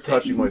I start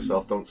touching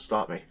myself, don't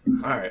stop me.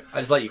 alright. I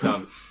just let you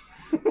come.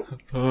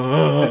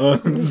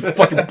 His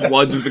fucking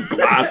blood, there's a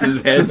glass in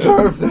his head.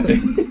 Deserve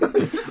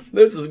that.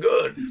 This is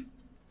good.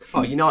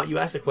 Oh, you know what? You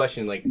asked the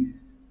question, like,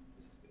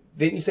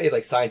 didn't you say,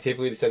 like,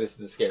 scientifically they said this is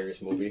the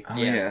scariest movie? Oh,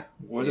 Yeah. yeah.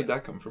 Where did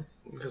that come from?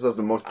 Because that's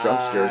the most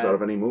jump scares out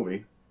of any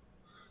movie.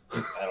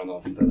 I don't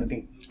know. I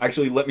think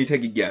Actually, let me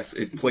take a guess.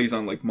 It plays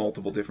on like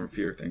multiple different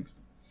fear things.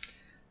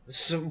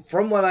 So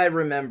from what I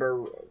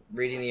remember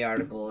reading the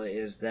article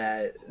is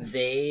that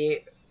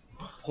they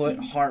put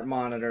heart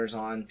monitors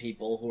on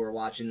people who were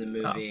watching the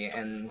movie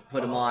and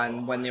put them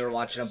on when they were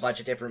watching a bunch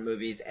of different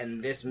movies.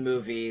 And this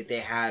movie, they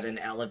had an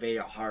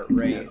elevated heart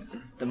rate.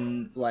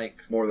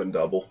 More than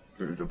double.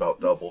 Or about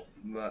double.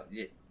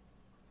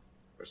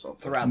 Or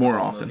something. Throughout More the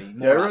whole often. movie.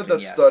 Yeah, I read often,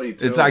 that yes. study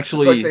too. It's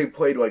actually- like they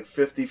played like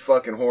 50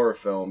 fucking horror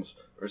films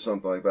or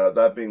something like that.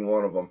 That being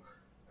one of them,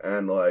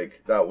 and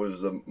like that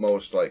was the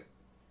most like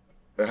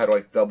it had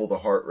like double the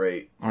heart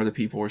rate. Or the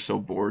people were so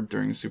bored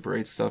during the Super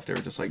 8 stuff, they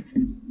were just like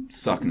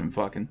sucking and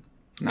fucking.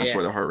 And that's Yeah.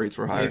 why their heart rates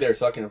were maybe higher. they're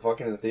sucking and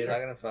fucking in the theater.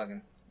 Sucking and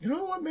fucking. You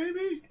know what?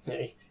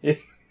 Maybe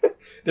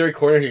They're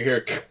recording you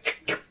hear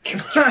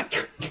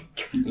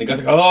And the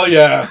guy's like, oh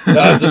yeah,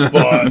 that's the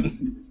spot.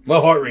 My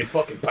heart rate's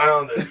fucking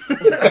pounding.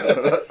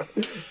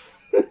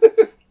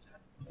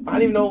 I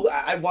don't even know.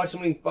 I've watched so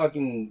many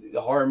fucking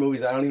horror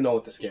movies. I don't even know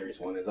what the scariest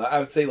one is. I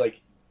would say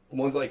like the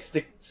ones that like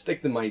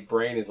stick to my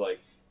brain is like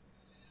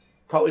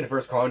probably the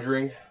first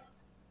Conjuring.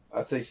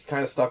 I'd say it's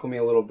kind of stuck with me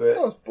a little bit.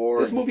 That was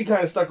boring. This movie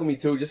kind of stuck with me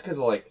too, just because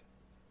like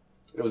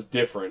it was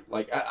different.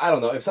 Like I don't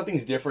know, if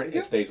something's different,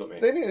 it stays with me.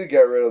 They need to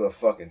get rid of the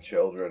fucking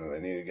children, and they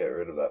need to get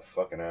rid of that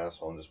fucking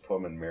asshole and just put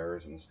them in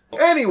mirrors and stuff.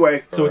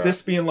 Anyway. So with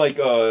this being like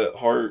a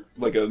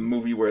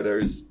movie where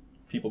there's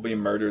people being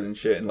murdered and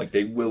shit, and like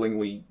they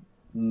willingly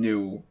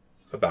knew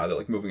about it,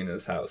 like moving into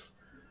this house,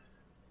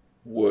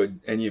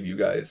 would any of you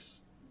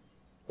guys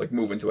like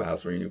move into a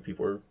house where you knew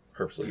people were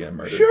purposely getting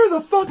murdered? Sure,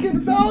 the fucking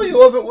value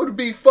of it would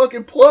be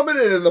fucking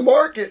plummeted in the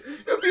market.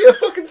 It would be a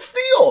fucking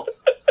steal.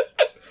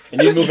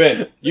 And you move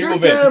in. You're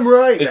damn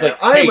right, It's man.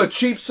 like, I am hey, a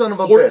cheap son of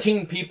a bitch.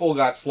 14 people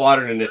got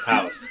slaughtered in this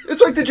house.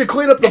 It's like, did you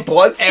clean up the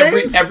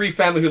bloodstains? Every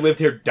family who lived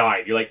here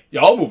died. You're like,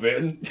 yeah, I'll move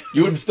in.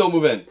 You would still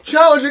move in.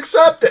 Challenge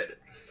accepted.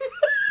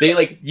 They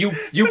like you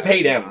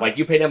pay them like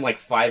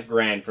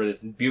 $5,000 for this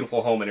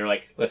beautiful home, and they're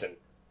like, listen,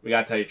 we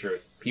gotta tell you the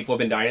truth. People have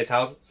been dying in this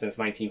house since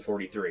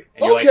 1943.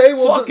 And you're Okay,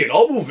 like, well, fuck it,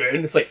 I'll move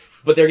in. It's like,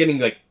 but they're getting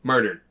like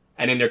murdered,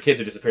 and then their kids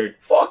are disappearing.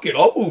 Fuck it,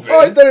 I'll move in.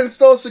 Alright, then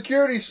install a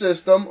security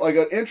system, like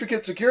an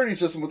intricate security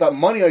system with that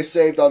money I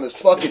saved on this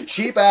fucking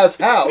cheap-ass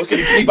house.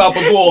 Gonna keep out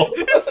Bagul.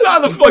 It's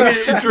not a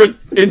fucking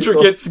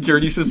intricate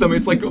security system.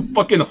 It's like a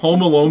fucking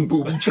Home Alone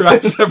booby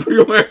traps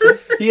everywhere.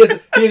 He has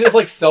just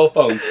like cell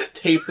phones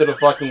taped to the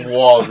fucking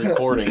walls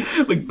recording.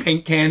 Like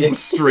paint cans with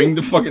string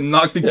to fucking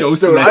knock the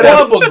ghosts Dude, in the I'd head.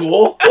 have-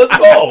 Bagul, let's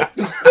go.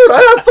 Dude,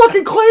 I have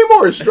fucking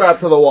claymores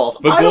strapped to the walls.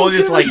 I Bagul don't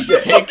just give like a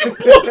shit. take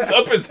Blows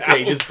up his house.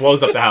 he just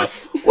blows up the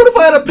house. What if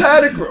I had a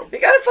paddock room? You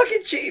got it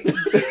fucking cheap.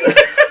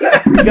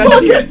 You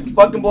gotta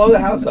fucking blow the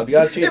house up. You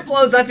gotta cheat. It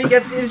blows up, he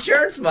gets the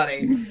insurance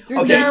money.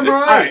 You're damn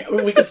right. All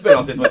right, we can spin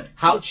off this one.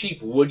 How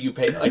cheap would you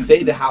pay? Like,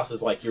 say the house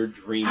is like your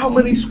dream. How home.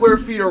 many square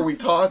feet are we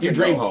talking? Your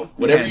dream though? home,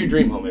 whatever 10. your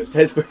dream home is,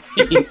 10 square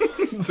feet.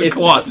 It's a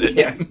closet.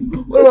 Yeah.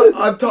 What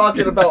about, I'm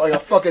talking about like a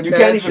fucking You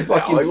can't mansion even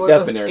fucking now. Like, what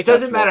step the- in there. It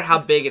doesn't matter how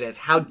big it is.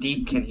 How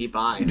deep can he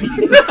buy?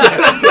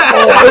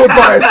 Oh, I would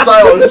buy a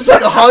silo. It's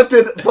like a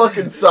haunted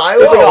fucking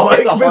silo.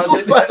 It's a missile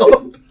haunted-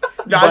 silo.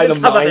 No, Buy I'm the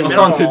talking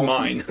about the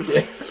mine. minerals.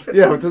 Haunted mine.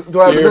 Yeah, but do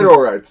I have the You're-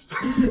 mineral rights?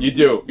 You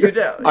do. You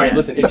do. All right,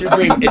 listen.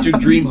 It's your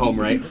dream home,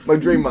 right? My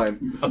dream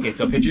mine. Okay,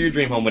 so picture your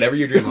dream home, whatever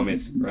your dream home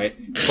is, right?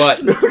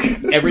 But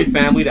every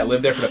family that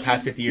lived there for the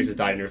past 50 years has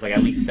died, and there's like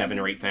at least 7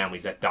 or 8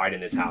 families that died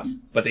in this house.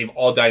 But they've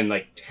all died in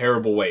like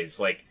terrible ways,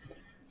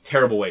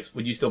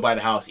 Would you still buy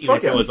the house, even Fuck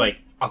if it yeah. was like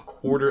a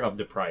quarter of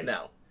the price?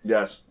 No.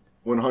 Yes,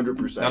 And I'm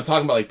 100%.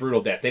 talking about like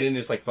brutal death. They didn't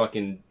just like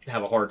fucking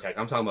have a heart attack.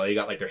 I'm talking about they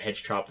got like their heads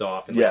chopped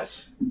off and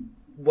Yes.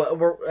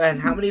 And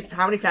how many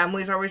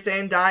families are we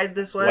saying died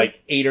this way?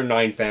 like 8 or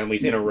 9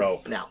 families in a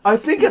row. No. I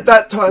think at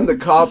that time the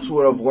cops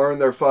would have learned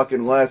their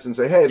fucking lesson.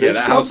 Say, hey, Yeah, there's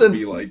that house would something.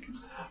 be like.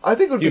 I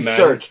think it would Can be you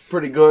imagine? searched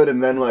pretty good,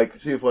 and then like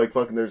see if like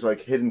fucking there's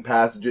like hidden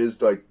passages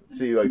to like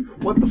see like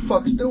what the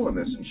fuck's doing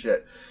this and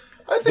shit.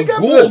 I think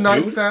after the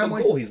ninth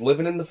family, Bagul, he's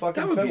living in the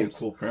fucking That would be a films.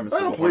 cool premise I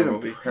of don't a horror believe in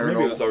movie. paranormal.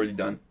 Maybe it was already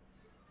done.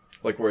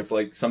 Like where it's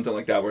like something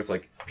like that, where it's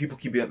like people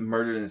keep getting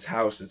murdered in his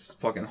house. It's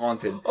fucking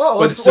haunted. Oh, but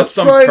let's- it's just let's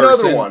some try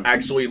another person one.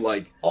 actually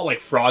like Oh, like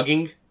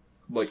frogging?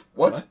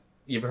 what?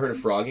 You ever heard of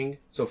frogging?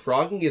 So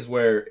frogging is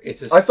where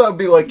it's a... I thought it'd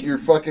be like you're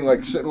fucking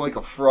like sitting like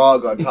a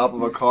frog on top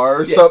of a car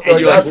or Yeah, something. and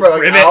Like you, that's like,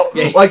 right, like, rivet.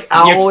 Yeah, like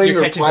owling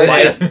you're or catching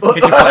playing. flies. Catching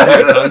flies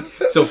with your tongue.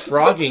 So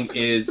frogging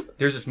is...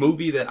 There's this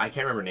movie that... I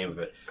can't remember the name of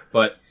it.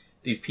 But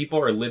these people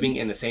are living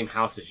in the same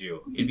house as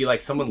you. It'd be like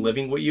someone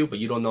living with you, but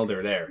you don't know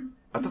they're there.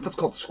 I thought that's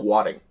called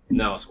squatting.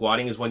 No,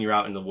 squatting is when you're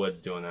out in the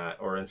woods doing that.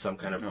 Or in some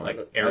kind of Oh, like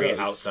that- area that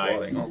was outside.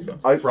 squatting also.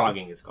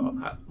 Frogging is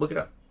called. Look it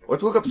up.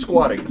 Let's look up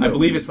squatting. Too. I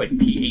believe it's like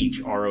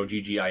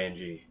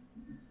PHROGGING.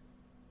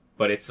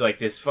 But it's like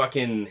this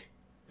fucking...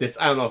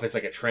 I don't know if it's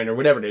like a trend or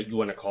whatever that you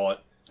want to call it.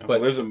 But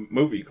But there's a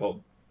movie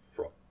called.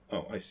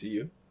 I See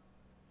You.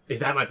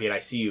 that might be it. I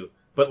see you.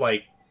 But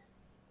like,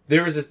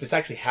 there was this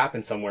actually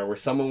happened somewhere where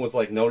someone was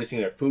like noticing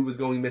their food was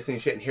going missing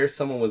and shit, and here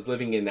someone was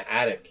living in the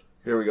attic.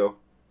 Here we go.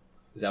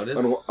 Is that what it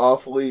is?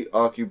 Unlawfully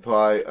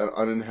occupy an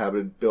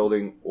uninhabited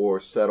building or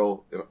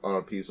settle on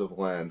a piece of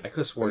land. I could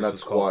have sworn And this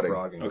that's was called squatting.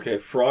 frogging. Okay,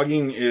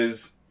 frogging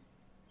is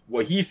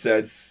what he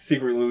said,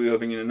 secretly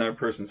living in another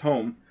person's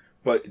home.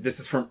 But this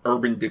is from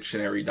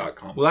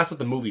UrbanDictionary.com. Well, that's what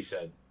the movie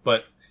said.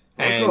 But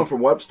Let's and go from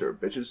Webster,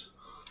 bitches.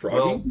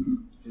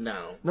 Frogging?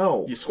 No.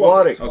 No, You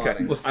squatting. Okay,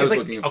 well, it's I was like,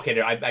 looking at. okay,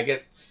 there, I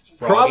get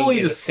Probably probably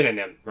the is a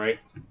synonym, right?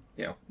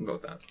 Yeah, we'll go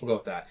with that. We'll go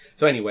with that.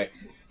 So anyway,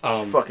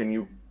 Fucking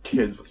you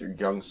kids with your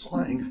young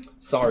slang.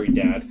 sorry,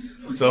 Dad.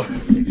 So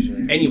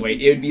anyway,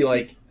 it would be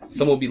like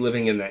someone would be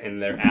living in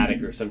their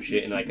attic or some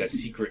shit in like a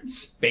secret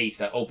space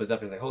that opens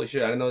up and it's like, holy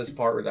shit, I didn't know this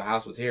part where the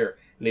house was here,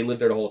 and they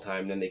lived there the whole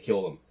time, and then they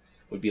kill them.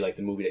 Would be like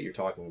the movie that you're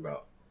talking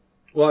about.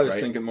 Well, I was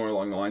Right. thinking more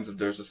along the lines of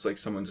there's just like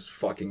someone just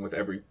fucking with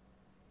every.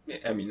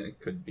 I mean, it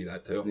could be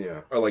that too.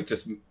 Yeah. Or like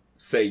just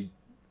say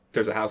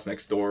there's a house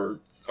next door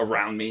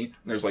around me. And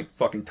there's like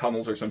fucking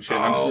tunnels or some shit.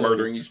 And I'm just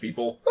murdering these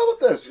people. How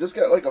about this? You just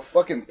get like a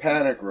fucking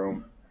panic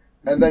room,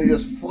 and then you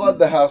just flood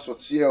the house with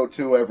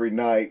CO2 every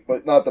night,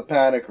 but not the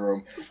panic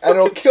room, and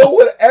it'll kill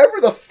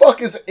whatever the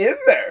fuck is in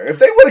there. If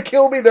they want to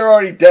kill me, they're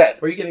already dead.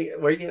 Where are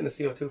you getting the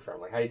CO2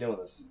 from? Like, how are you doing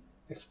this?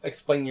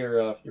 Explain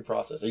your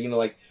process. Are you gonna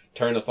like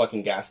turn the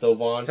fucking gas stove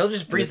on? He'll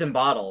just breathe in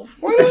bottles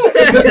Why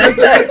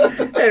not?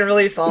 and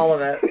release all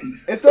of it.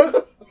 It does.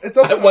 It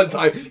doesn't. At one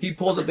time, he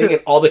pulls a thing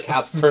and all the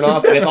caps turn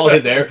off, and it's all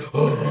his air.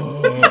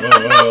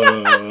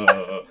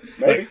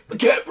 Maybe. I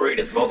can't breathe.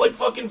 It smells like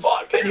fucking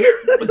vodka in here.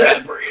 I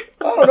can't breathe.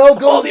 I don't know.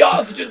 Go. All the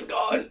oxygen's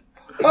gone.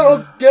 I don't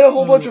know. Get a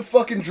whole bunch of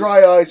fucking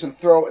dry ice and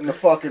throw it in the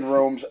fucking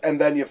rooms, and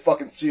then you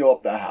fucking seal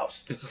up the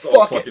house. This is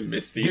all Fuck it. fucking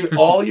misty. Dude,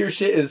 all your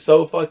shit is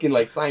so fucking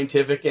like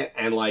scientific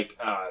and like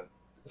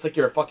it's like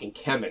you're a fucking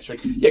chemist.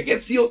 Like, yeah, get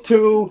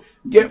CO2,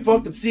 get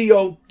fucking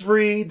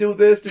CO3, do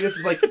this, do this.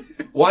 It's like,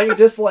 why you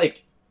just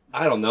like,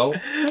 I don't know,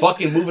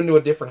 fucking move into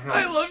a different house.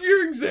 I love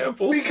your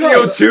example.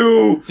 Because-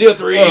 CO2.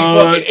 CO3,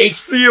 fucking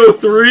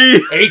CO3.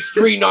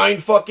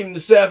 H39 fucking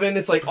 7.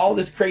 It's like all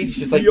this crazy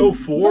shit. It's like,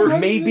 CO4.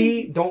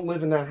 maybe don't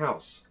live in that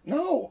house.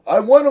 No,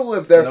 I want to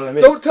live there. You know what I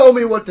mean? Don't tell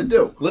me what to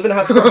do. Live in a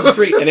house across the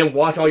street and then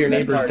watch all your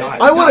neighbors die.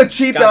 I want a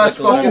cheap ass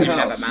Gabagool fucking doesn't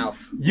have house. a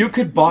mouth. You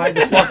could buy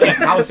the fucking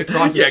house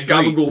across the Yeah, street.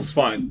 Gabagool's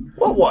fine.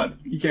 What one?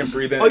 He can't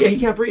breathe in. Oh yeah, he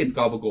can't breathe.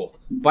 Gabagool.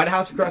 Buy the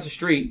house across the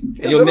street, and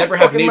doesn't you'll have a never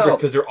have fucking neighbors mouth.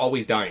 because they're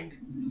always dying.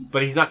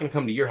 But he's not going to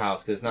come to your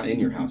house because it's not in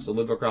your house. So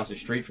live across the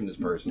street from this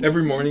person.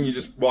 Every morning you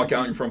just walk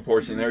out on your front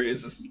porch and there he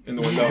is just in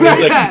the window.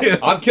 He's like,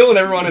 I'm killing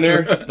everyone in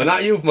there, but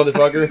not you,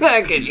 motherfucker.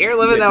 Because you're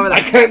living over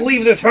I there. can't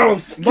leave this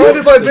house. Mind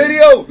if I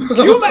video?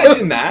 Can you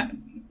imagine that?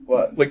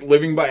 What? Like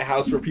living by a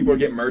house where people are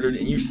getting murdered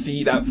and you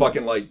see that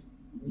fucking like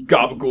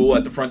Gabagool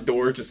at the front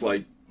door just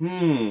like,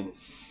 In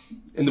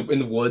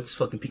the woods,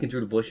 fucking peeking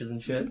through the bushes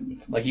and shit,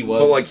 like he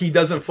was. but like he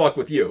doesn't fuck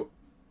with you.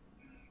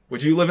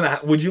 Would you live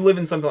in would you live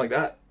in something like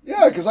that?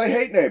 Yeah, because I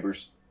hate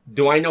neighbors.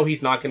 Do I know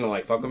he's not going to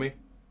like fuck with me?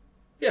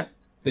 Yeah.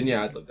 Then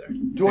yeah, I'd live there.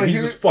 Do I And he's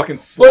hear? just fucking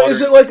But slaughtered.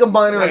 is it like a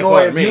minor That's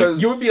what I annoyance? mean.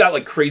 'Cause- You would be that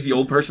like crazy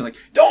old person like,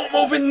 don't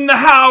move in the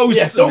house.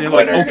 Yeah, don't and you're go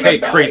in there, like, you're okay,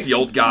 gonna die. crazy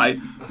old guy.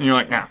 And you're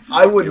like, nah.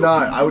 I fuck would you.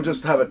 not. I would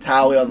just have a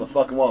tally on the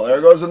fucking wall.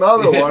 There goes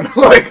another one.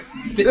 Like,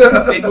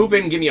 They'd move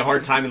in and give me a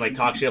hard time and like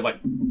talk shit. I'm like,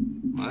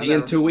 see you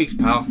in 2 weeks,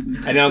 pal.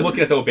 And then I'm looking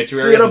at the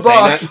obituary. see you in a as I'm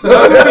box. saying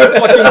that.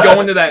 Fucking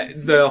going to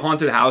the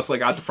haunted house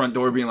like at the front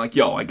door being like,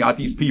 yo, I got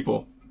these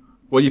people.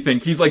 What do you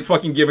think? He's like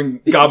fucking giving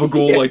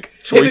Gabagool like Him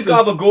and choices.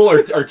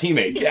 Gabagool are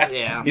teammates.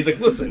 Yeah. He's like,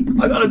 listen,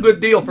 I got a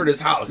good deal for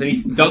this house, and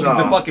he's Doug's the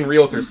Nah. fucking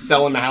realtor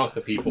selling the house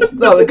to people.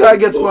 no, the guy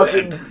gets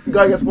fucking. The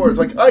guy gets bored. It's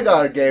like, I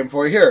got a game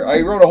for you. Here, I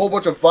wrote a whole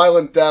bunch of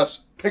violent deaths.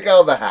 Pick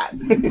out of the hat.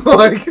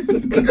 Like,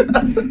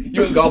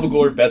 You and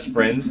Gabagool are best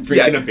friends,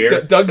 drinking Yeah, a beer.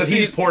 Doug Except he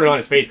sees- just poured it on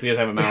his face because he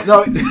doesn't have a mouth.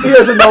 no, he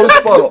has a nose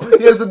funnel.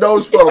 He has a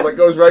nose funnel that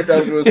goes right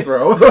down to his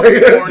throat. Pouring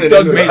it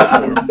Doug into made it.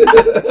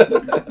 it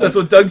for him. That's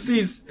what Doug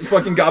sees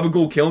fucking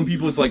Gabagool killing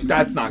people is like,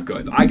 that's not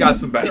good. I got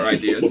some better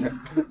ideas.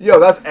 Yo,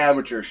 that's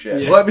amateur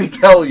shit. Yeah. Let me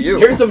tell you.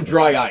 Here's some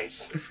dry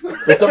ice.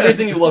 For some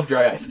reason, you love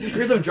dry ice.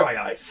 Here's some dry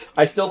ice.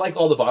 I still like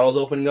all the bottles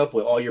opening up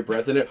with all your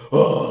breath in it.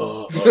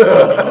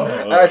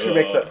 It actually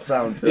makes that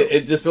sound too.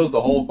 It just fills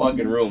the whole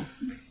fucking room.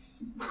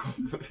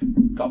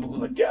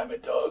 Gabagool's like, damn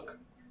it, Doug.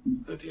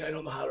 Good thing I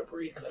don't know how to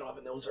breathe because I don't have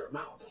a nose or a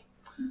mouth.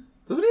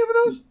 Doesn't he have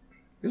a nose?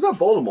 He's not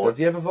Voldemort. Does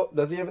he have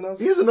a nose?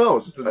 He has a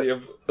nose. Does he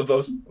have a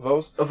voice?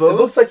 Vose? A vose?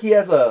 It looks like he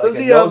has a, Does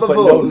like he a have nose, a but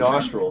no vose?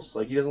 nostrils.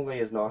 Like, he doesn't look like he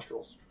has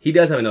nostrils. He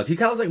does have a nose. He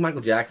kind of looks like Michael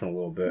Jackson a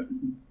little bit.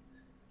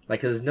 Like,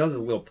 'cause his nose is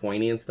a little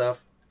pointy and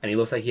stuff. And he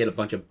looks like he had a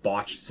bunch of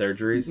botched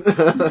surgeries.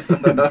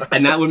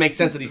 And that would make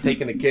sense that he's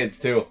taking the kids,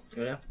 too.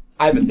 Yeah.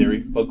 I have a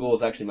theory. Bagul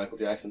is actually Michael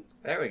Jackson.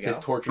 There we go. His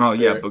tortured Oh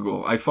yeah, spirit.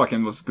 Bagul. I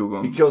fucking was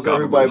Googling. He kills Gabagool.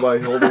 everybody by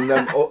holding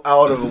them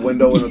out of a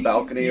window in the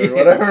balcony or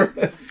whatever.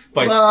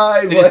 Like,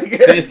 Live, they, just, like-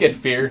 they just get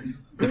fear.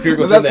 The fear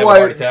goes But in, that's they have a why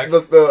heart attack.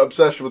 the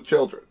obsession with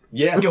children.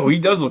 Yeah. Yo, he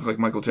does look like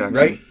Michael Jackson.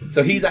 Right?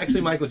 So he's actually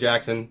Michael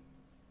Jackson.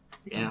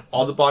 Yeah.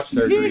 All the botched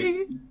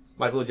surgeries.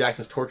 Michael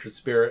Jackson's tortured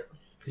spirit.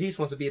 He just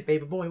wants to be a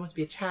baby boy. He wants to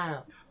be a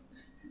child.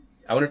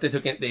 I wonder if they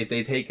took it.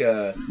 They take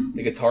the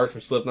guitars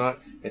from Slipknot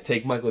and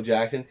take Michael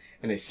Jackson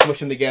and they smush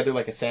them together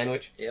like a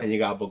sandwich, Yep. and you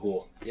got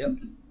Bagul. Yep.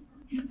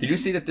 Did you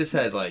see that this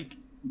had like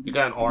it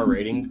got an R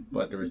rating,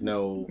 but there was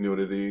no.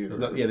 Nudity. There's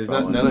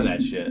none of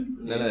that shit.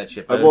 None of that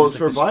shit. But Well, it it's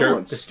was for like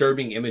violence.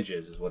 disturbing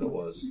images is what it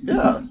was.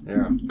 Yeah,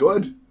 Yeah.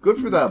 good. Good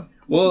for them.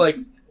 Well, like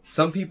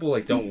some people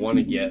like don't want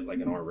to get like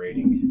an R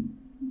rating.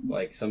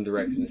 Like some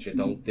directors and shit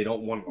they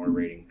don't want an R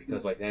rating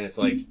because like then it's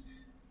like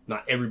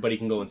not everybody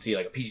can go and see it.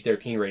 Like a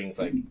PG-13 rating. It's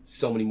like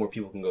so many more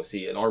people can go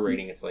see it. An R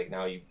rating. It's like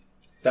now they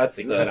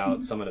cut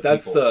out some of the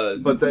That's people. the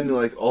But then,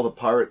 like, all the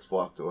pirates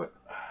flock to it.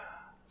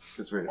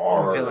 It's rated I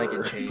R. feel like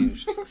it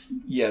changed.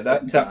 yeah with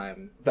that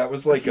time. that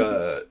was like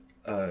the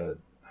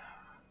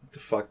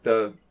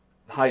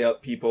high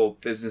up people,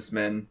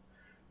 businessmen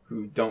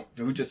who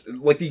just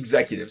like the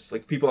executives,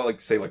 like people that like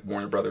say like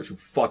Warner Brothers who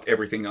fuck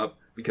everything up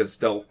because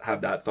they'll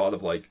have that thought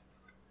of like,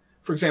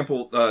 for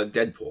example,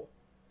 Deadpool.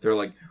 They're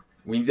like,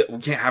 we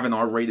can't have an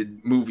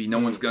R-rated movie. No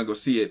one's gonna go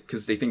see it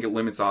because they think it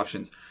limits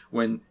options.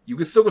 When you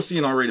can still go see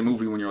an R-rated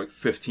movie when you're like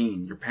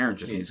 15, your parent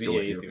just needs to go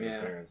with you.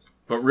 Yeah.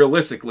 But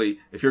realistically,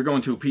 if you're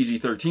going to a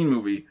PG-13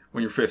 movie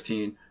when you're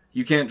 15,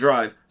 you can't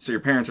drive, so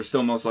your parents are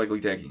still most likely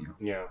taking you.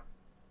 Yeah.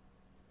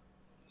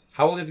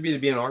 How old did it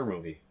be an R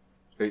movie?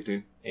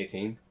 18.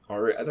 18?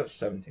 R-rated? I thought it was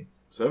 17.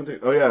 17?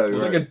 Oh, yeah.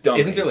 It's Right. like a dumb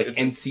Isn't there age. like It's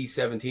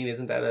NC-17?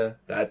 Isn't that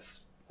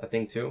That's... a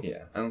thing too?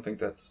 Yeah, I don't think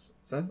that's...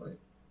 Is that like...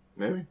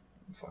 Maybe.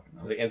 Fucking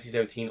It was like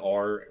NC-17,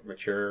 R,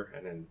 mature,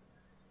 and then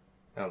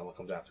I don't know what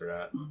comes after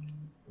that.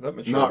 That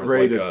mature Not was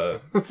rated.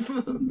 like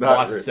Not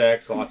Lots of rated.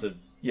 sex, lots of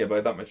yeah, but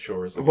I thought mature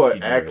was like a What,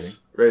 PG X?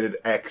 Rated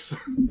X.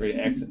 rated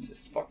X. It's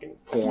just fucking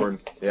Porn.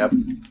 Yep.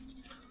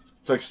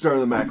 It's like stirring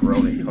the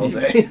macaroni all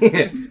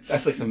day.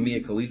 That's like some Mia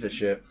Khalifa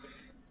shit.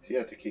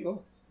 Yeah, tequila.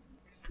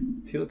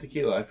 Tila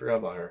Tequila, I forgot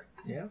about her.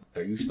 Yeah.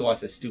 I used to watch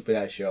that stupid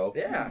ass show.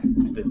 Yeah.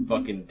 The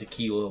fucking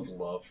Tequila of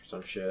Love or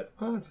some shit.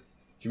 What?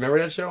 Do you remember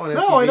that show on MTV?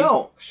 No, I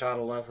don't. Shot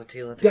of Love with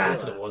Tila Tequila.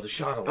 That's what it was, a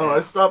shot of Oh, I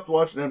love. stopped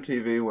watching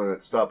MTV when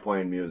it stopped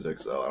playing music,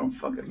 so I don't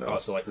fucking know. Oh,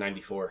 so like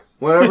 94.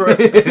 Whenever,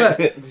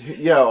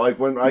 yeah, like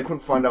when I couldn't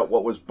find out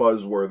what was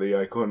buzzworthy,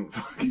 I couldn't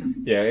fucking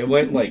Yeah, it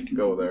went like...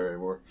 go there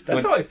anymore.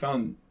 That's how I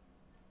found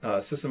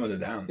System of a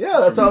Down. Yeah,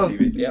 that's from how-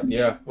 TV. Yep.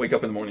 Yeah. Wake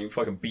up in the morning,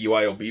 fucking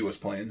BYOB was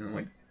playing, and I'm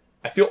like,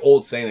 I feel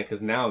old saying that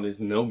because now there's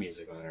no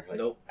music on there. Like,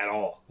 Nope. At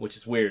all. Which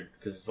is weird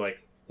because it's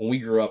like when we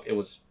grew up, it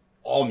was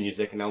all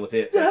music and that was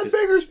it. Yeah, Like, just-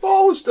 Headbangers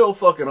Ball was still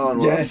fucking on.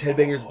 Yes,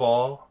 Headbangers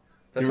Ball.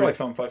 that's how I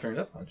found Five Finger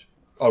Death Punch.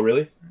 Oh,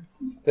 really?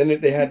 Then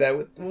they had that.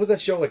 What was that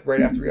show like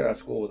right after we got out of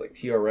school? It was like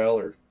TRL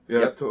or Yeah,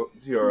 Yep.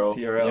 TRL.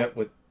 TRL. yep,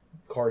 with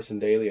Carson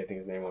Daly, I think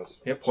his name was.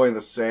 Playing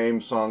the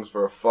same songs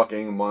for a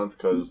fucking month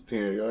because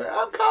Tina, you're like,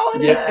 I'm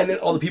calling Yeah, it. and then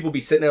all the people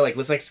be sitting there like,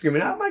 let's like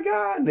screaming, "Oh my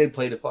god!" And they'd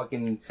play the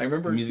fucking I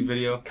remember music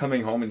video.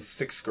 coming home in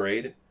 6th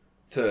grade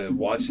to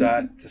watch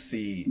that, to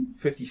see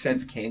 50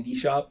 Cent's Candy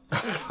Shop.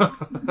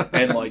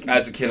 And, like,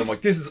 as a kid, I'm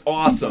like, this is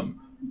awesome.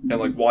 And,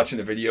 like, watching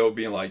the video,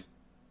 being like,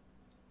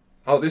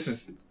 oh, this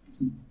is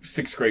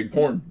 6th grade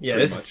porn. Yeah,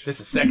 pretty this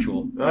is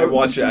sexual. I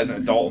watched it as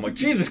an adult. I'm like,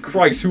 Jesus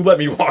Christ, who let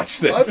me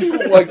watch I'd this? be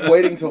like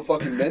waiting till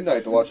fucking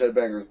midnight to watch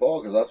Headbangers Ball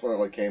because that's when it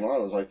like came on.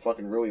 It was like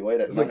fucking really late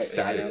at It was night. like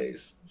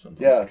Saturdays. Or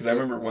something. Yeah, Because I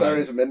remember when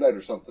Saturdays at midnight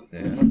or something.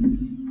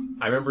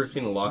 Yeah. I remember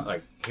seeing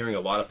hearing a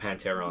lot of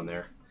Pantera on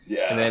there.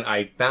 Yeah. And then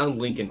I found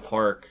Linkin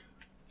Park.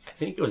 I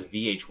think it was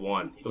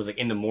VH1. It was like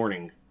in the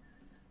morning.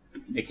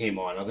 It came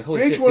on. I was like,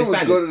 holy shit, VH1 this was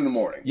band good is- in the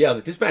morning. Yeah, I was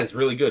like, this band is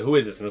really good. Who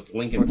is this? And it was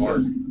Linkin What's Park.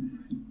 this?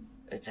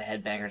 It's a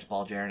Headbangers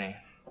Ball journey.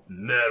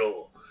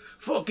 Metal.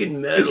 Fucking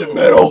metal. Is it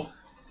metal?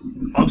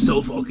 I'm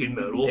so fucking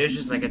metal. It was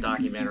just like a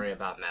documentary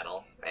about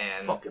metal.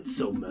 And Fucking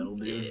so metal,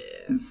 dude.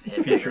 yeah,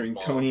 Headbangers Featuring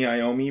Ball. Tony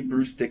Iommi,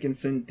 Bruce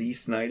Dickinson, Dee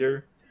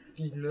Snider,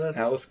 He's nuts.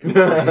 Alice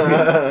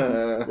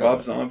Cooper,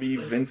 Rob Zombie,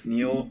 Vince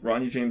Neil,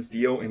 Ronnie James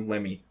Dio, and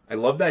Lemmy. I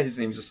love that his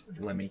name's just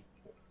Lemmy.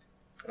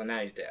 Well, now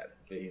he's dead.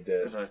 He's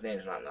dead. So his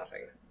name's not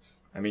nothing.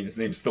 I mean, his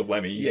name's still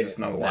Lemmy. He's Yeah, just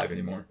not alive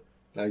anymore.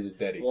 Now he's just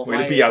dead. Well, Way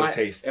if to be I- out if of I-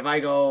 taste. If I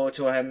go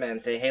to him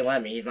and say, "Hey,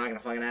 Lemmy," he's not gonna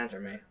fucking answer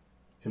me.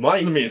 He might.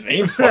 Doesn't mean his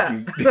name's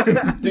fucking.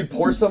 Dude,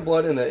 pour some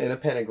blood in a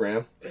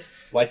pentagram.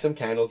 Light some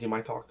candles. You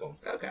might talk to him.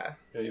 Okay.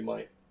 Yeah, you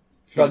might.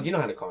 Doug, you know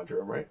how to conjure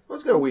him, right?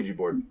 Let's get a Ouija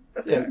board.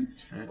 Yeah.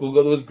 We'll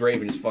go to his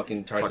grave and just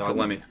fucking try Talk to to talk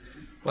Lemmy.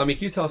 Lemmy,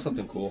 can you tell us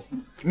something cool?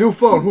 New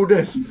phone. Who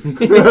this?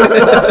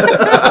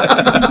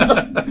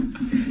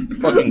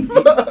 Fucking.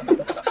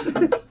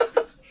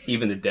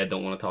 Even the dead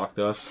don't want to talk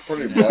to us.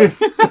 Pretty much.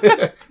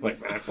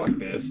 Like, man, fuck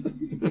this.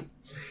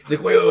 He's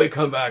like, wait,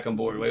 come back on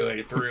board.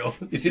 Wait, for real.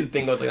 You see the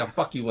thing goes like, oh,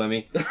 fuck you,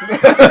 Lemmy.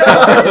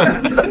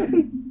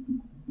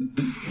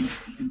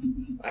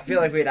 I feel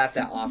like we'd have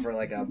to offer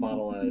like a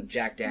bottle of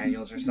Jack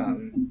Daniels or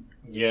something.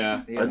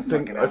 Yeah. He's I a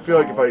think. fucking I feel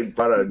like if I alcoholic.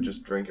 bought it, I'd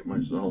just drink it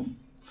myself.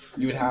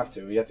 You would have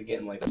to. You have to get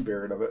in, like, the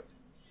spirit of it.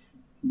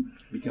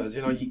 Because,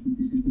 you know,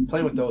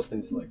 playing with those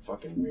things is, like,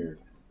 fucking weird.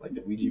 Like,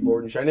 the Ouija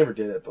board and shit. I never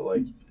did it, but,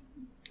 like,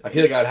 I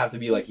feel like I'd have to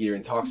be, like, either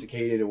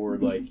intoxicated or,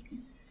 like...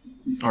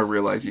 Or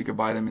realize you could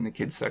buy them in the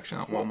kids section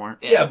at Walmart.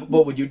 Yeah, but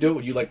what would you do?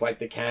 Would you, like, light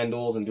the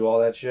candles and do all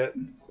that shit?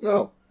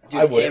 No.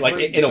 I would. Like,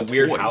 in a It's a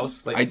weird toy.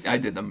 house. Like, I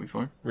did them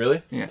before.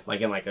 really? Yeah. Like,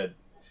 in, like, a...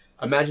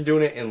 Imagine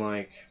doing it in,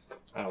 like,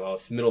 I don't know,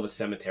 it's the middle of the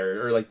cemetery.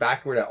 Or, like,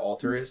 back where that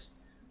altar is.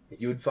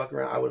 You would fuck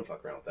around? I wouldn't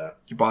fuck around with that.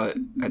 You bought it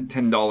at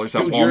 $10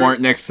 at Dude, Walmart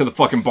next to the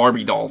fucking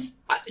Barbie dolls.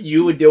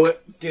 You would do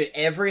it? Dude,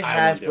 every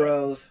I wouldn't do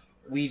Hasbro's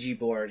Ouija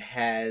board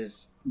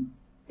has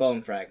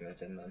bone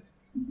fragments in them.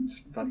 It's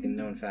a fucking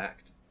known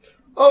fact.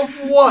 Of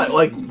what?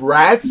 Like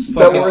rats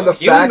that were in the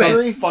You meant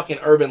factory? fucking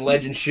urban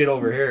legend shit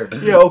over here.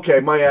 Yeah.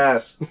 Okay. My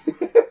ass.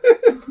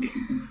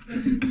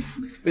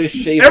 They just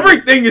shave.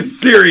 Everything is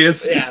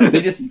serious. Yeah,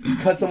 they just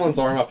cut someone's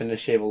arm off and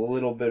just shave a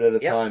little bit at a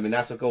Yep. time, and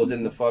that's what goes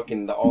in the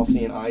fucking the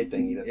all-seeing eye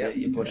thing that Yep.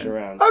 you push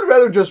around. I'd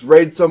rather just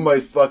raid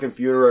somebody's fucking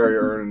funerary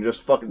urn and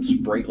just fucking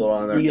sprinkle it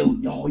on there.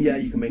 Oh yeah,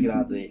 you can make it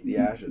out the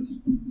ashes.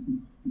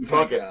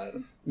 Fuck it.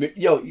 God.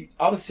 Yo,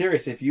 I'm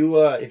serious. If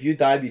you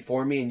die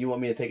before me and you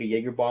want me to take a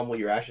Jaeger bomb with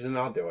your ashes in,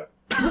 I'll do it.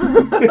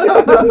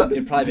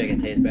 It'd probably make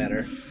it taste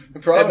better.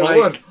 It probably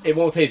would. It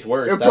won't taste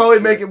worse. It'd that's probably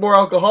true. make it more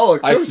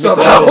alcoholic I too smell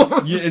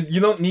somehow. You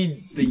don't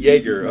need the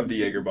Jaeger of the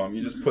Jaeger bomb.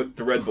 You just put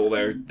the Red Bull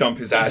there, dump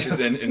his ashes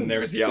in, and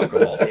there's the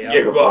alcohol. Yeah.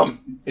 Jaeger bomb.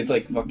 It's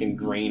like fucking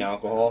grain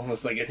alcohol.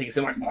 It's like it takes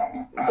so much.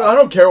 I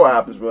don't care what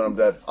happens when I'm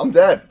dead. I'm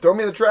dead. Throw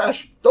me in the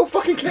trash. Don't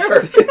fucking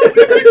care.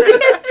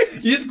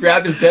 You just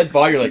grab his dead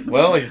body. You're like,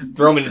 well, I just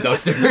throw him in the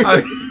dumpster.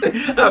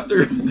 After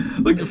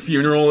like the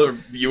funeral or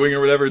viewing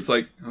or whatever, it's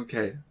like,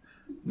 okay,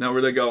 now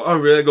where they go? Oh,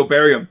 where they go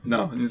bury him?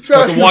 No, and just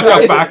Trash fucking walk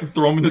bag. out back and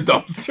throw him in the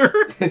dumpster.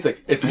 It's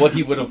like it's what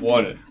he would have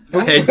wanted.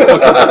 His head fucking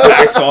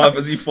smacks off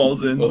as he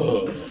falls in.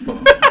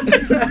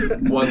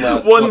 One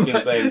last One,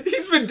 fucking thing.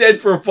 he's been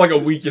dead for like a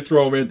week. You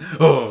throw him in.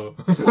 Oh.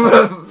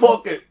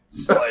 Fuck it,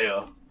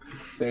 Slayer.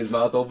 Then his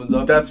mouth opens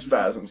up. Death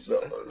spasm.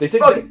 So. They say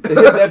Fuck it. they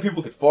say dead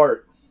people could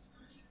fart.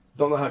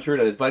 Don't know how true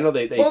that is, but I know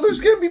they. Well,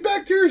 there's gonna be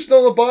bacteria still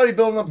in the body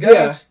building up yeah,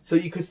 gas. so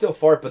you could still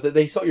fart, but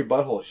they saw your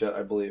butthole shut,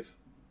 I believe.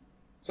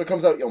 So it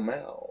comes out your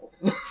mouth.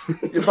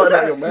 You find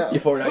out your mouth. You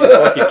fart out your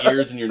fucking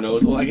ears and your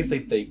nose. Well, I guess they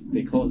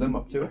close them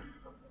up too.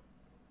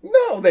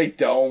 No, they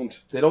don't.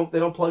 They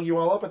don't plug you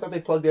all up. I thought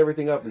they plugged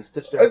everything up and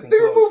stitched They everything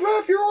closed. remove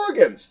half your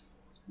organs.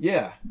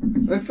 Yeah,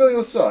 They fill you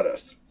with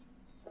sawdust.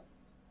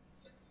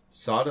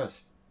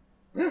 sawdust.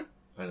 Yeah.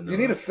 I don't know. You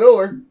need a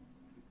filler.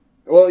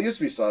 Well, it used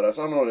to be sawdust.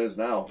 I don't know what it is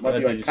now. It might They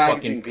be like just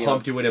packaging fucking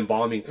pumped peanuts. you with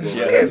embalming fluid.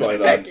 Yeah, that's why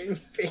that. Packing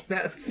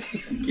peanuts.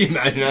 Can you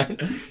imagine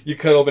that? You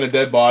cut open a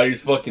dead body,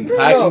 just fucking No.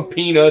 packing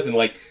peanuts and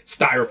like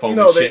styrofoam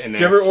No, and they- shit in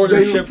Did there. you ever order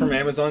They- shit from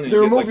Amazon and they you get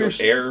remove like your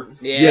those air?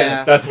 Yeah.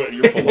 Yes, That's what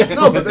you're full of.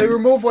 No, but they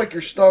remove like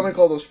your stomach,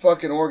 all those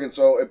fucking organs,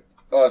 so it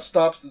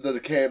stops the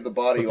decay of the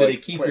body. But did like,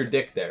 they keep quick. your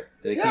dick there?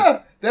 Did they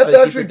Yeah, they Oh, have to they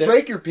keep actually your dick?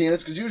 break your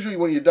penis because usually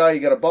when you die, you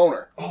get a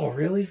boner. Oh,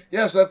 really?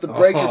 Yeah, so they have to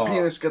break Oh. your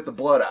penis, get the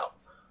blood out.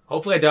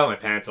 Hopefully, I don't have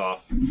my pants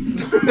off.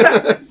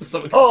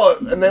 Oh,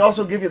 and they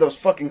also give you those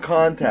fucking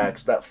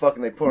contacts that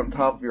fucking they put on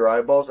top of your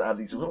eyeballs that have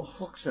these little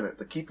hooks in it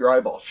to keep your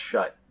eyeballs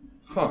shut.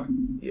 Huh?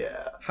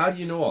 Yeah. How do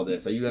you know all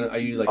this? Are you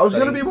like? I was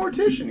gonna be a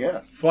studying- mortician, yeah.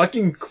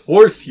 Fucking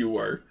course you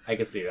were. I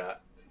can see that.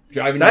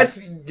 Driving.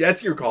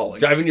 That's your calling.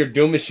 driving your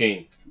doom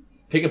machine,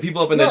 picking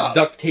people up in No. this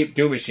duct tape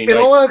doom machine. In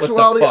like, all what the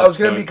actuality, fuck, I was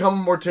gonna son? become a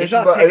He's mortician,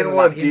 not but I picking didn't them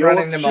want up. to He's deal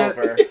running with them shit.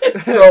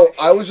 over. So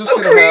I was just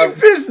gonna have.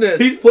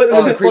 business. He's putting Oh,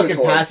 in the fucking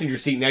crematory. passenger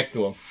seat next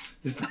to him.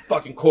 This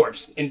fucking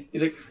corpse, and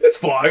he's like, "It's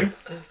fine.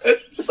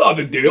 It's not a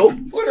big deal."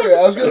 Literally,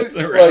 I was That's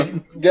gonna around.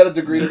 like get a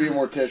degree to be a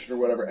mortician or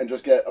whatever, and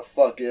just get a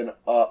fucking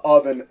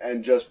oven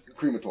and just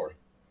crematory.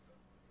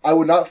 I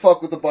would not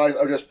fuck with the bodies.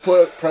 I would just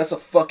press a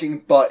fucking I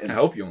button.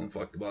 hope you don't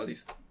fuck the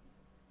bodies.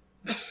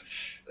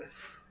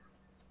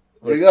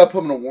 You gotta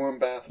put them in a warm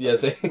bath.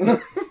 Yes,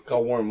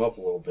 gotta warm him up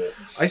a little bit.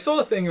 I saw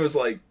a thing. It was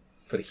like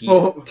Put a heat.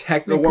 Oh, to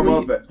technically. warm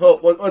up it. Oh,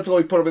 let's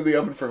only put them in the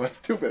oven for like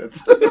 2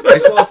 minutes. I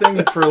saw a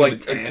thing for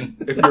like tan.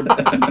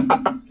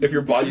 if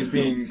your body's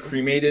being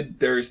cremated,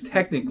 there's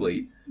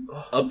technically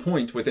a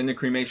point within the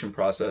cremation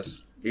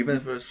process, even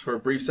if it's for a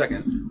brief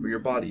second, where your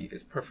body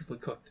is perfectly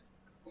cooked.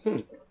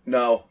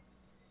 No,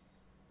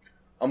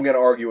 I'm gonna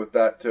argue with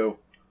that too.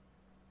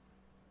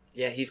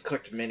 Yeah, he's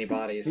cooked many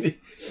bodies.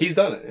 He's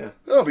done it. Yeah.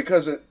 No,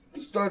 because it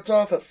starts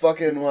off at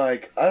fucking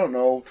like I don't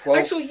know,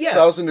 Actually, yeah,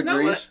 12,000 No,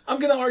 degrees. I'm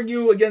gonna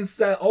argue against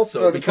that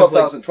also No, because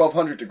like,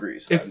 1200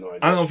 degrees. if I have no idea.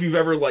 I don't know if you've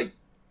ever like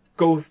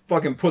go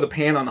fucking put a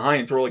pan on high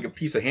and throw like a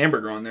piece of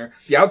hamburger on there,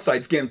 the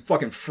outside's getting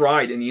fucking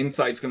fried and the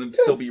inside's gonna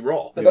still be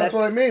raw. But that's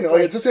what I mean.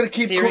 Like, it's just gonna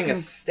keep searing cooking.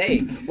 a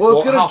steak. Well, it's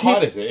Well, gonna how keep.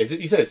 hot is it? Is it?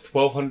 You said it's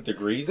 1200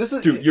 degrees. This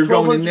is Dude, you're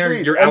going in 1200 there,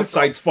 degrees, your and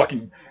outside's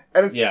fucking.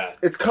 and it's Yeah.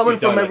 it's coming You're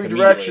done, from every like,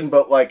 direction,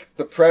 immediately. but like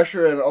the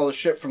pressure and all the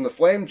shit from the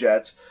flame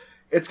jets,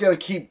 it's gonna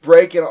keep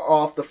breaking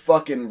off the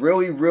fucking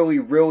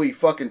really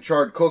fucking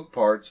charred cook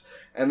parts,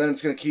 and then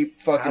it's gonna keep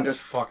How fucking the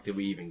just. fuck did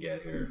we even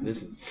get here?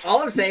 This is.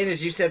 All I'm saying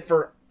is, you said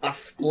for a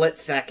split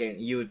second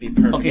you would be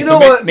perfect. Okay, You so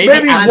know what? maybe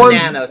Maybe, a one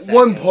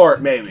nanosecond. part,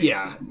 maybe.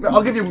 Yeah.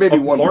 I'll give you maybe A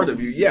one part part. of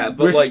you, yeah,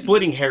 but We're like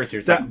splitting hairs here.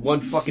 It's that- like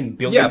 1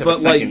 billionth of a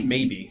but, like, second,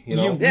 maybe. You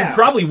know. you Yeah.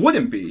 probably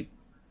wouldn't be,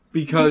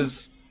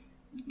 because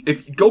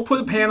if you go put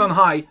a pan on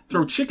high,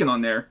 throw chicken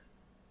on there,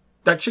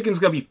 that chicken's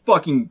gonna be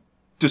fucking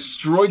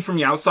destroyed from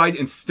the outside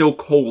and still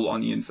cold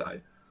on the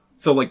inside.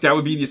 So like that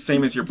would be the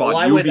same as your body.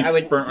 Well, you would be I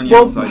would- burnt on the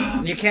Well-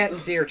 outside. You can't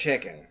sear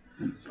chicken.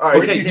 All right,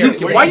 Okay, Where you,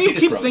 did why you do you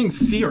see keep this saying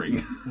searing?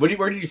 Where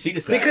did you see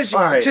this? at? Because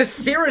All right. just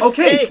sear a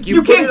Okay, steak.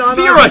 you put can't it on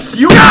sear a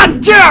human.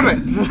 God damn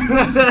it!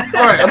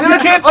 All right, I'm gonna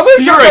can't I'm gonna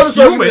sear shut a down this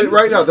argument human.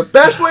 right now. The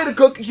best way to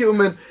cook a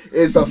human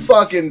is to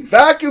fucking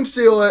vacuum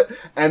seal it,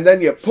 and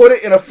then you put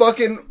it in a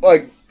fucking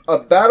like a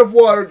vat of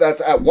water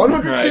that's at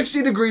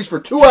 160 degrees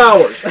for 2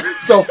 hours.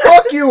 So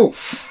fuck you.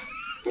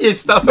 you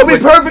stuff It'll be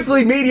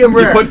perfectly medium You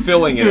rare. put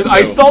filling in Dude, it.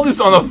 I too. saw this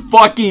on a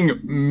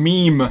fucking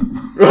meme.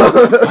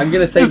 I'm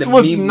gonna say This the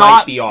was meme not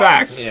might be off.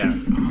 fact. Yeah.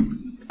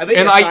 I think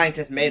And a I-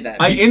 scientist made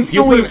that. I You put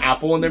instantly an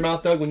apple in their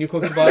mouth, Doug, when you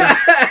cook the body?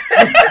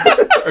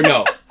 Or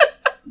no?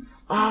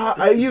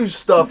 I use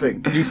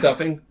stuffing. You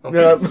stuffing? Okay.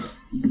 Yeah.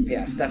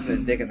 Yeah, stuffing a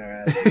dick in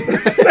their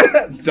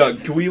ass. Doug,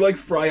 can we like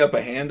fry up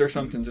a hand or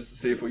something just to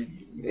see if we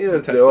You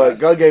just test do that? it.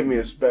 God gave me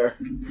a spare.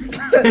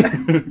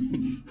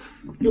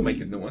 You'll make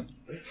a new one.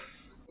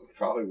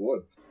 Probably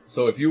would.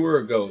 So if you were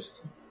a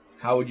ghost,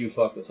 how would you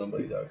fuck with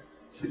somebody, Doug?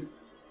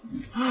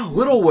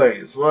 Little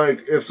ways.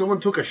 Like, if someone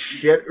took a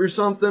shit or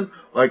something,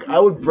 like, I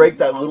would break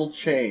that little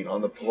chain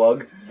on the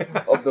plug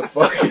of the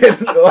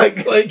fucking, like...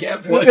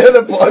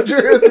 the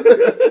plunger.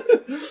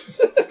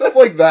 Stuff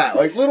like that.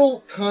 Like,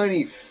 little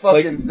tiny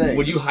fucking things.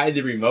 Would you hide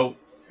the remote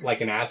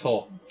like an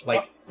asshole?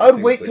 Like,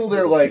 I'd wait till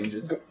they're, like,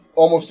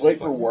 almost late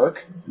for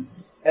work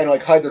and,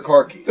 like, hide their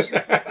car keys.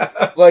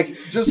 Like,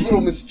 just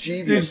little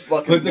mischievous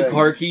fucking put the things.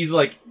 car keys,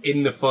 like,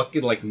 in the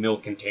fucking, like,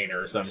 milk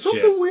container or some shit.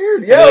 Something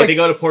weird. And Yeah, then, like, they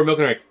go to pour milk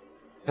and they're like,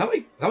 is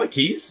that my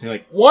keys? And you're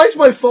like, why is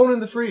my phone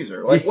in the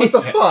freezer? Like, what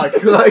the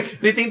fuck? Like,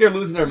 they think they're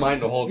losing their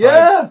mind the whole time.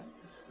 yeah.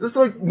 Just,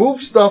 like,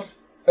 move stuff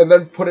and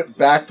then put it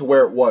back to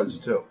where it was,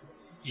 too.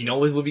 You know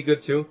what would be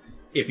good too?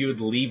 If you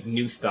would leave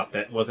new stuff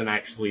that wasn't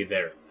actually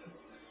there.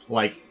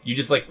 Like, you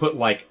just, like, put,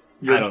 like,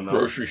 Your I don't know.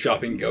 grocery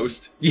shopping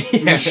ghost.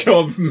 Yeah.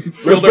 Show them,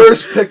 fill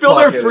Reverse their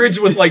pickpocketing. fridge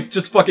with, like,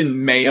 just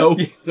fucking mayo.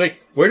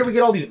 Like, where do we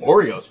get all these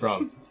Oreos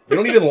from? We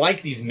don't even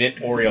like these mint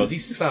Oreos.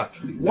 These suck.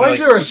 Why They're is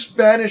like, there a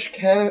Spanish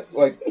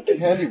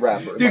candy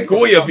wrapper? Dude, Like,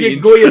 Goya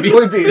beans. Goya beans.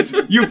 Goya beans.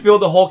 You fill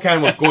the whole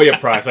can with Goya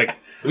prize. Like,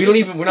 we're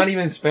not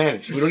even in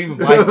Spanish. We don't even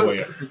buy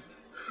Goya.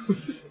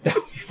 That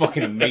would be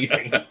fucking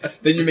amazing.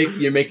 Then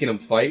you're making them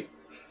fight.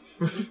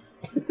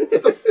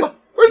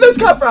 Where'd this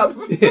come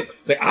from?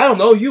 It's like, I don't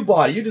know, you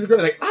bought it. You did the girl.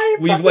 Like, I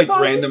didn't Leave, fucking like, buy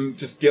it. random,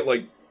 just get,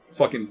 like,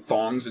 fucking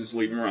thongs and just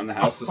leave them around the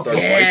house to start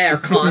Yeah, or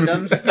fights.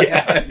 condoms.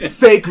 Yeah.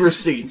 Fake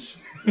receipts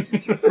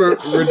for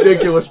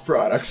ridiculous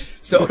products.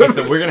 So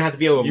we're gonna have to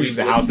be able to leave Use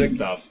the house and lipstick.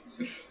 stuff.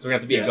 So we're gonna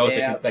have to be a Yeah. ghost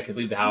Yeah. that could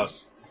leave the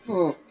house.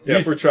 Huh. Yeah,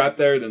 if we're trapped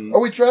there, then... Are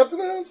we trapped in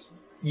the house?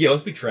 Yeah,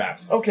 let's be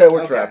trapped. Okay,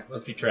 we're Okay. trapped.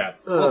 Let's be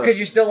trapped. Well, could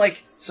you still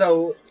like?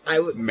 So I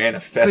would.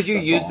 manifest Could you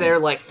the use thong. their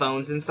like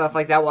phones and stuff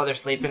like that while they're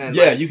sleeping and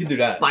Yeah, like, you can do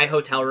that. buy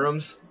hotel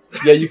rooms?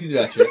 Yeah, you can do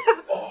that shit.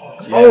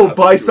 Oh,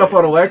 buy stuff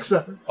on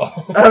Alexa.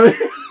 Oh. I mean,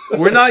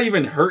 We're not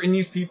even hurting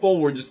these people,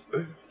 we're just...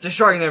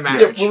 Destroying their Yeah,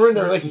 marriage. we're in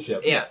a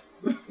relationship. Yeah.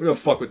 We're gonna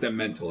fuck with them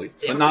mentally.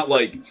 Yeah. But not,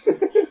 like...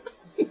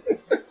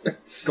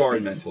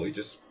 scarred mentally,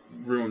 just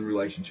ruin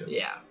relationships.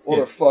 Yeah.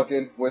 or a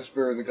fucking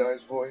whisper in the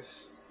guy's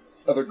voice.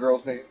 Other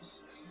girls' names.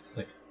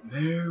 Like,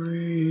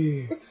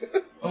 Mary.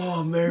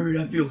 Oh, Mary,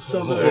 that feels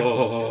so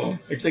good.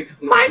 It's like,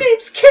 my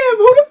name's Kim.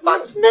 Who the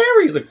fuck's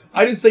Mary? Like,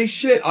 I didn't say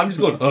shit. I'm just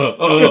going,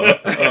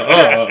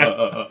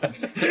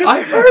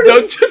 I heard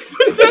Doug just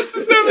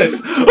possesses them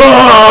as...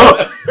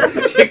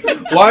 it.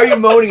 Why are you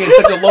moaning in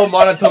such a low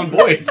monotone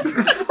voice?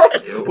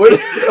 Where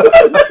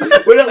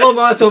that low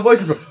monotone voice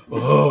come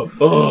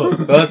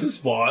from? That's a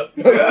spot.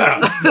 Yeah.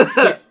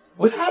 Like,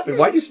 what happened?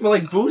 Why do you smell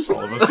like booze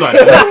all of a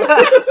sudden?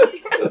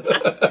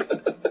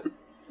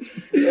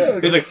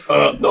 He's like,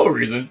 no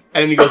reason.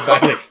 And then he goes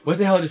back and like, what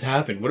the hell just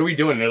happened? What are we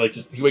doing? And they're like,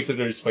 he wakes up and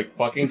they're just like,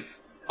 fucking.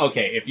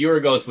 Okay, if you were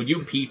a ghost, would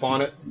you peep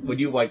on it? Would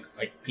you like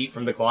peep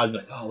from the closet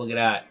and be like, oh, look at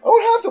that? I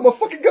would have to. I'm a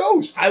fucking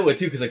ghost. I would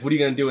too, because like, what are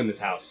you gonna do in this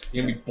house?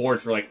 You're gonna be bored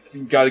for like,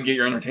 You gotta get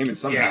your entertainment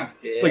somehow.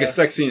 Yeah. It's like a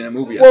sex scene in a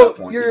movie at Well, that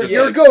point. you're just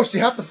a like- ghost.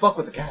 You have to fuck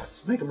with the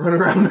cats. Make them run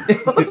around the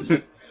house.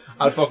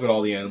 I'd fuck with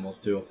all the animals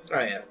too. Oh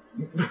yeah.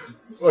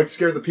 Like,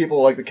 scare the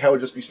people. Like, the cat would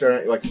just be staring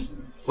at you like...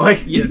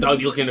 Yeah, the dog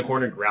be looking in the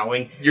corner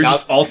growling. You're Now-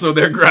 just also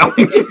there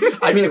growling.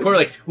 I'm in the corner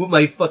like with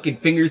my fucking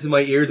fingers in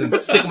my ears and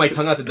sticking my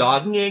tongue out the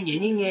dog.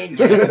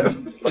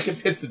 Fucking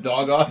piss the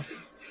dog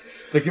off.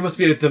 Like there must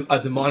be a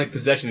demonic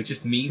possession. It's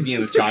just me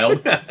being a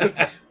child.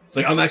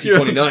 Like I'm actually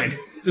 29.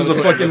 There's a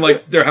fucking,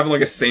 like, they're having,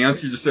 like, a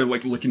seance. You're just there,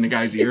 like, licking the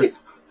guy's ear.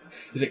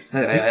 He's like, do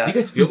you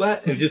guys feel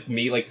that? And it's just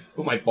me, like,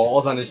 with my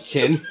balls on his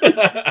chin,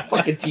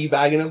 fucking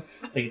teabagging him.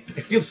 Like,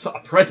 it feels a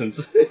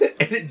presence.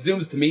 And it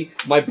zooms to me,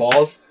 my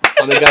balls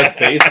on the guy's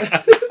face.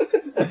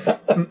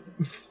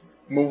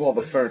 Move all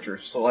the furniture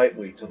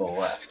slightly to the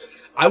left.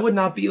 I would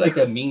not be like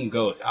a mean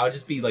ghost. I would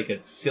just be like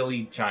a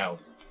silly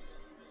child.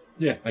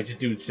 Yeah. I just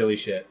do silly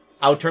shit.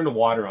 I would turn the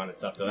water on and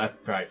stuff, though.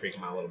 That probably freaks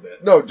him out a little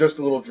bit. No, just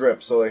a little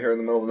drip, so they hear in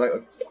the middle of the night.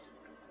 Like...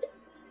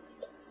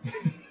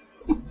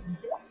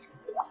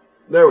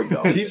 There we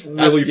go. He's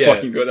really Yeah.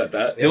 fucking good at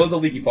that. Dylan's a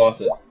leaky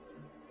faucet.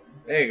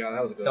 There you go.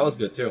 That was a good. That was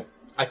good, too.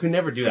 I could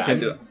never do I that. can't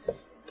do that.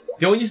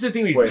 Dylan used to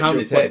think we'd Wait, pound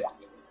you're his head.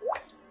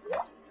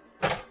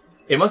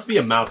 It must be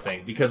a mouth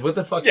thing, because what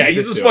the fuck Yeah, is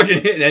he's this just doing?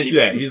 fucking hitting anything.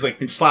 Yeah, he's like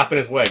slapping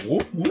his leg.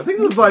 Whoop, I whoop. think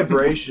it's a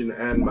vibration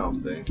and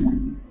mouth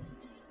thing.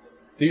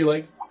 Do your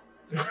leg?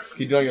 Can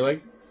you do it on your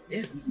leg?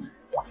 Yeah.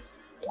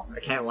 I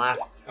can't laugh.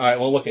 Alright,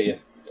 well, look at you.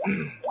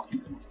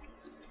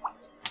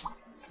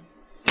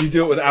 You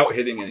do it without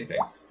hitting anything.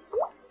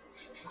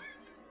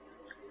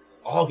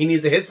 Oh, he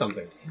needs to hit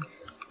something.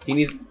 He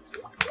needs...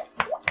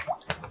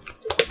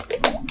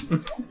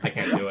 I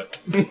can't do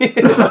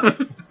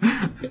it.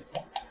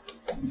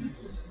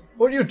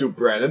 What do you do,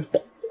 Brandon?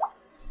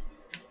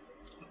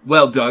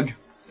 Well, Doug,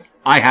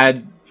 I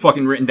had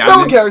fucking written down... No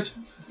one cares.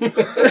 He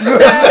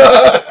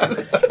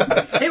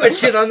would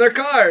shit on their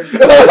cars.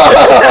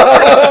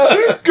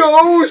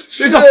 Ghost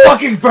There's shit. a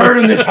fucking bird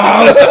in this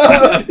house!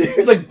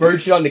 There's like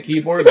bird shit on the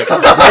keyboard. Like,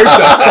 where's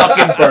the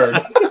fucking bird?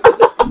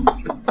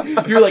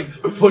 You're like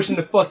pushing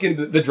the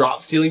fucking the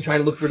drop ceiling, trying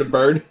to look for the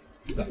bird.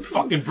 The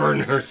fucking bird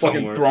in her Fucking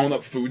somewhere. throwing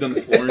up food on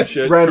the floor and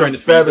shit. Random trying to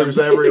feed feathers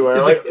them.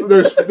 everywhere. Like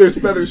there's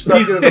feathers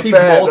stuck in the He's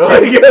fan.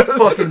 molting,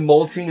 fucking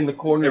molting in the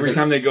corner. Every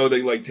time they go,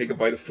 they like take a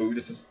bite of food.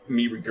 It's just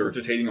me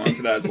regurgitating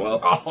onto that as well.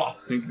 Oh,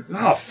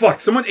 Oh fuck!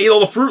 Someone ate all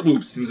the Fruit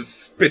Loops and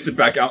just spits it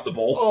back out the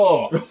bowl.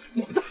 oh.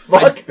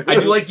 Fuck. I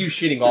do like you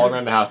shitting all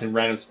around the house in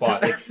random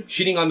spots, like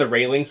shitting on the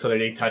railing so that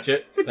they touch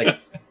it. Like,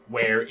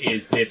 where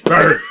is this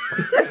bird?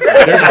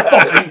 There's a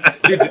fucking,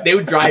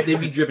 dude, they'd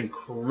be driven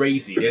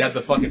crazy. They'd have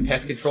the fucking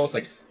pest control. It's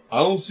like, I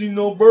don't see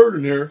no bird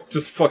in here.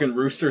 Just fucking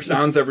rooster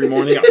sounds every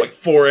morning at like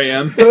 4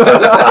 a.m.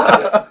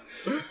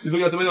 He's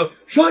looking out the window.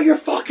 Shut your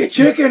fucking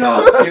chicken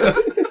up!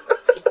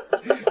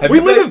 We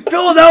live in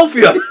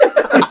Philadelphia.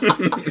 Have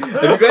you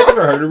guys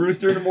ever heard a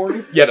rooster in the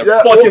morning? Yeah, they're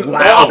Yeah, fucking well,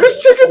 loud. There's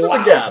chickens in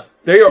the gap.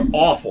 They are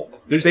awful.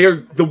 They are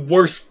the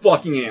worst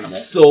fucking animal.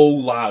 So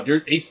loud.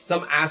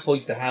 Some asshole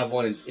used to have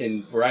one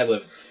in where I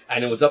live,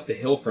 and it was up the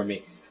hill from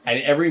me.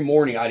 And every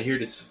morning I'd hear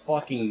this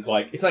fucking,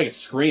 like, it's like a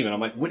scream, and I'm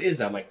like, what is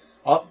that? I'm like,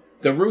 up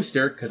the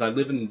rooster, because I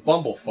live in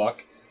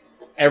Bumblefuck.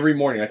 Every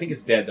morning. I think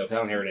it's dead, though, because I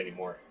don't hear it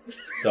anymore.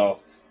 So,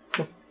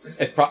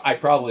 I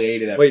probably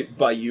ate it. Wait,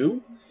 by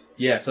you?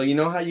 Yeah, so you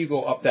know how you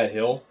go up that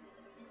hill?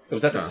 It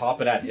was at the top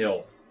of that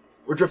hill.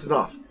 We're drifting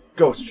off.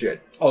 Ghost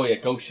shit. Oh, yeah,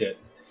 go shit.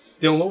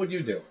 Dylan, what would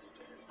you do?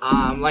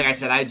 Like I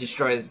said, I'd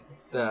destroy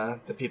the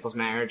people's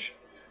marriage.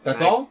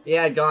 That's all?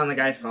 Yeah, I'd go on the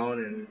guy's phone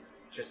and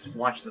just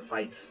watch the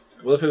fights.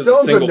 What if it was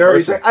Dylan's a single nerd.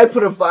 He's person? like, I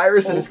put a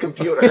virus in his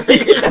computer.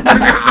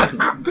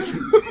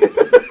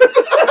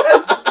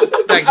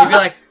 Like, you'd be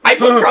like, I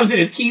put crumbs in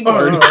his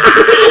keyboard.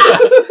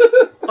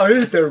 I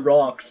hate the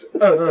rocks.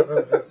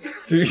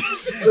 Dude,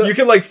 you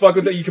can like fuck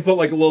with it. You can put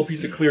like a little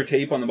piece of clear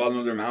tape on the bottom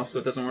of their mouse so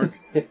it doesn't work.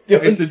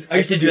 I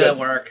used to do that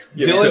work.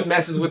 Yeah, me Dylan too.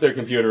 messes with their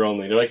computer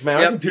only. They're like, man,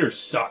 our Yep. computer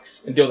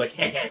sucks. And Dylan's like,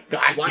 hey,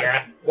 gosh,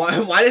 yeah. Why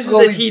doesn't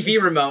Slowly- the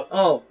TV remote?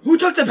 Oh, who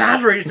took the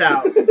batteries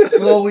out?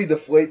 Slowly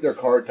deflate their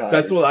car tires.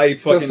 That's what I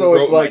fucking Just so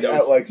wrote it's in my like at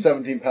notes. like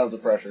 17 pounds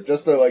of pressure.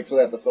 Just to like so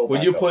they have to fill Would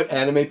back you up. put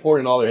anime porn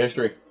in all their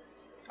history?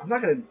 I'm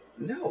not gonna.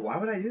 No, why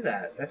would I do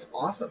that? That's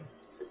awesome.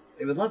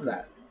 They would love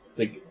that.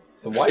 Like,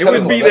 the white It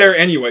would be there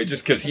anyway,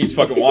 just because he's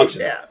fucking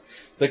watching. Yeah.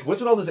 Like,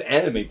 what's with all this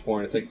anime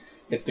porn? It's like,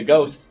 it's the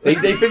ghost. They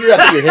figure out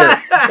that you're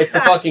here. It's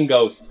the fucking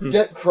ghost.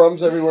 Get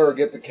crumbs everywhere, or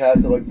get the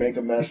cat to like make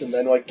a mess, and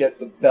then like get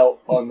the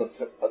belt on the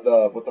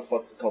what the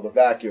fuck's it called, the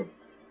vacuum.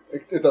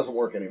 It doesn't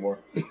work anymore.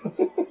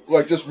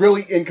 Like just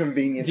really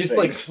inconvenient. Just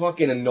things. like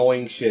fucking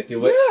annoying shit,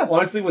 dude. Like, Yeah.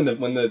 honestly, when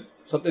the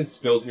something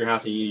spills in your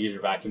house and you use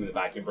your vacuum and the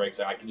vacuum breaks,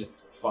 I could just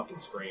fucking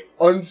scream.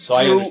 unscrew. So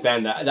I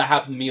understand that. That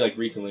happened to me like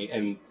recently,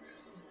 and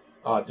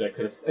dude, I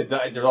could have.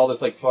 There's all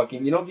this like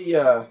fucking, you know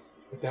the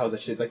what the hell is that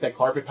shit? Like that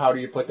carpet powder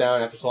you put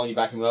down after so long you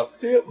vacuum it up.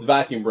 Yep. The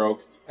vacuum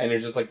broke, and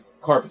there's just like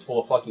carpets full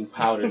of fucking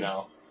powder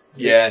now.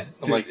 Yeah, I'm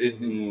dude, like,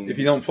 if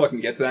you don't fucking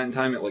get to that in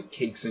time, it like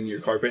cakes in your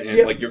carpet and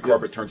Yeah. like your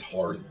carpet turns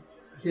hard.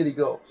 Here you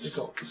go.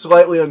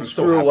 Slightly I'm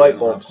so unscrew happy light I don't have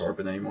bulbs.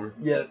 carpet anymore.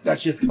 Yeah, that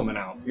shit's coming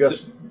out.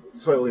 Yes,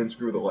 slightly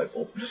unscrew the light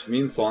bulb. Me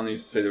and Solana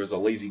used to say there was a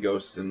lazy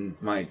ghost in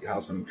my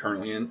house I'm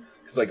currently in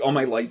because like all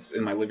my lights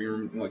in my living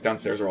room, like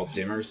downstairs, are all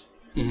dimmers.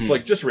 Mhm. So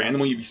like just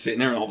randomly you'd be sitting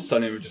there and all of a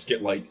sudden it would just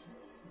get like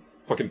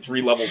fucking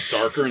 3 levels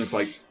darker and it's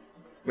like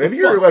Maybe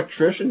your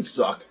electrician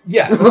sucked.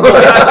 yeah.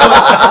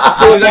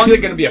 So there's actually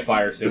going to be a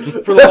fire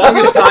soon. For the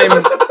longest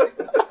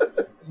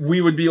time,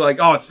 we would be like,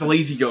 "Oh, it's the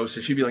lazy ghost,"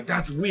 or she'd be like,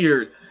 "That's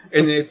weird."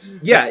 And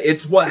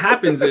it's what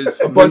happens is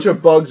A bunch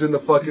of bugs in the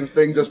fucking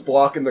thing just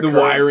blocking the The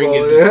current, wiring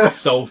so, is yeah.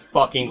 just so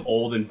fucking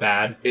old and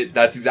bad.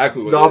 That's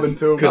exactly what Knob it and is.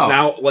 tube. Because Oh.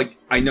 now, like,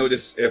 I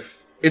notice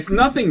if it's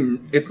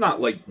nothing, it's not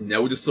like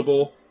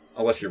noticeable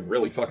unless you're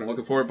really fucking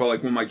looking for it. But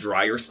like when my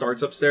dryer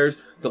starts upstairs,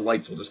 the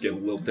lights will just get a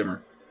little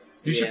dimmer.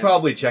 You should Yeah.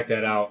 probably check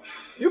that out.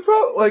 You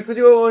probably like. Would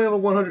you only have a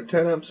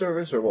 110 amp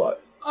service or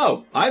what?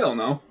 Oh, I don't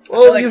know.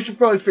 Well, like- you should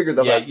probably figure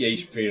that out. Yeah, you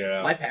should figure it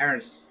out. My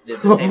parents did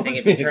the same thing.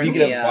 If you turn You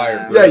could the have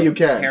fire. Yeah, you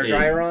can. hair Yeah,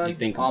 dryer on, you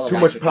think all the Too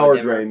lights much would go power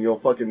dimmer. drain, you'll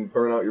fucking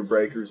burn out your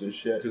breakers and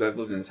shit. Dude, I've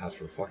lived in this house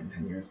for fucking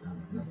 10 years now.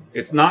 No.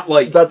 It's not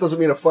like That doesn't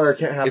mean a fire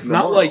can't happen. it's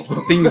not tomorrow.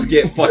 like things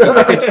get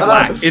fucking pitch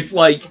black. It's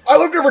like I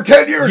lived here for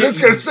 10 years. It's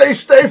gonna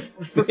stay.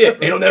 Yeah,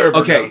 it'll never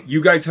burn okay, down.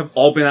 you guys have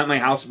all been at my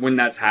house when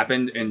that's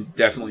happened, and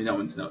definitely no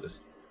one's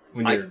noticed.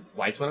 When your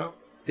lights went out?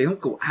 They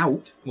don't go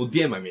out. Well,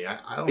 dim, I mean.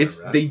 I don't It's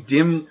remember that. they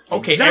dim.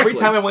 Okay, exactly. every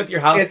time I went to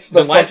your house, It's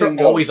the the lights were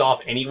fucking always ghost.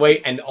 off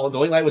anyway, and the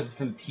only light was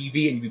from the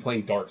TV, and you'd be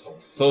playing Dark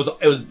Souls. So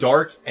it was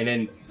dark, and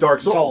then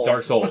Dark Souls.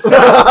 Dark Souls.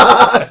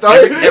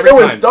 Every every it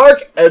was time.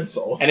 dark and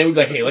Souls. And then we'd be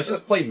like, hey, let's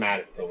just play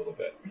Madden for a little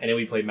bit. And then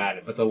we played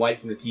Madden. But the light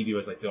from the TV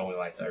was like the only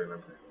lights I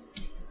remember.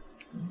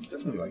 It's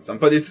definitely like some,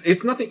 but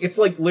it's nothing. It's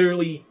like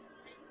literally,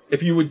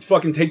 if you would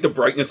fucking take the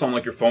brightness on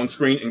like your phone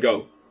screen and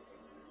go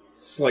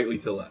slightly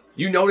to the left.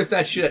 You notice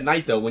that shit at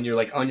night, though, when you're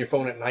like on your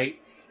phone at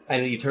night,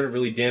 and then you turn it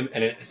really dim,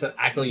 and then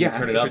accidentally Yeah, you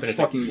turn it if up, it's and it's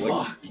fucking, like,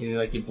 like- fuck. And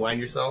like, you blind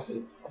yourself.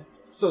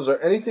 So, is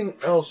there anything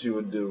else you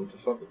would do to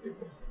fuck with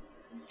people?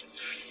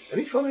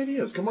 Any fun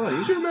ideas? Come on,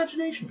 use your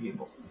imagination,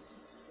 people.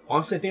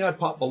 Honestly, I think I'd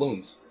pop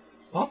balloons.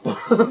 Pop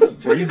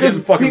Where you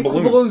getting fucking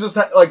balloons? just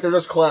like they're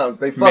just clowns.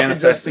 They fucking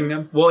Manifesting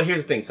them? Well,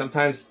 here's the thing.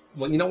 Sometimes,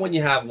 when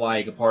you have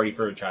like a party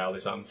for a child or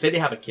something, say they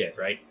have a kid,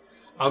 right?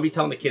 I'll be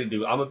telling the kid I'm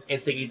gonna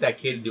instigate that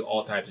kid to do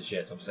all types of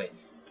shit. So I'm saying,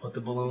 put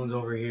the balloons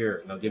over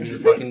here.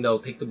 And they'll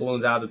take the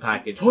balloons out of the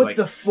package. Put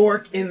the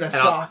fork in the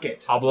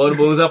socket. I'll blow the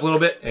balloons up a little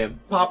bit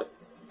and pop.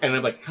 And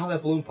I'm like, how'd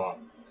that balloon pop?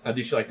 I'll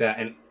do shit like that.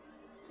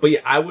 But yeah,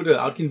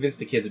 I'd convince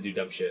the kids to do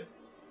dumb shit.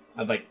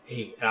 I'd like,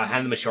 hey, and I'll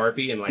hand them a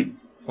Sharpie and like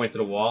point to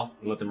the wall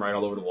and let them write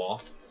all over the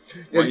wall.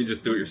 Why don't you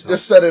just do it yourself?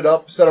 Just set them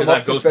up I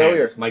have for ghost failure.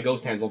 hands. My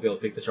ghost hands won't be able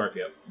to pick the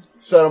Sharpie up.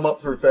 Set them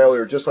up for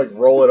failure. Just like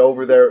roll it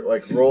over there,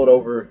 like roll it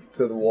over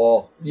to the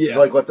wall. Yeah. Just,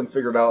 like let them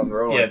figure it out on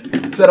their own.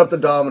 Yeah. Set up the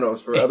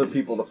dominoes for other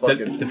people to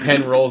fucking. The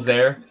pen rolls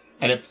there,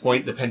 and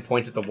the pen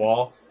points at the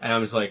wall, and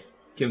I'm just like,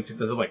 give him 2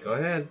 thumbs up, like, go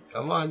ahead,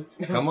 come on.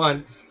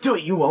 Do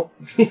it, you won't.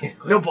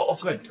 No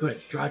balls. Go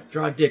ahead,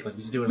 draw a dick like we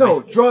used to do in high No,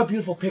 school. draw a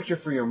beautiful picture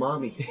for your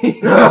mommy.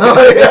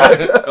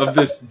 Of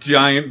this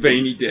giant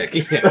veiny dick.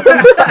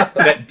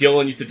 That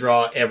Dylan used to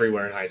draw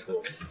everywhere in high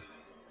school.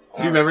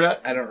 Do you remember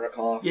that? I don't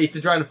recall. Yeah, he used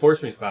to draw in the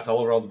force range class all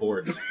over all the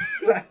boards.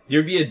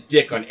 There'd be a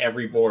dick on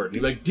every board. And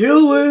he'd be like,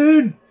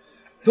 Dylan!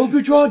 Don't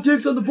be drawing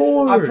dicks on the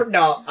board!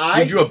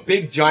 You drew a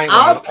big giant one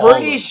I'm on all of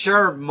pretty them.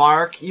 sure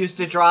Mark used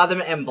to draw them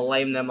and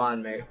blame them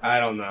on me. I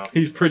don't know.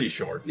 He's pretty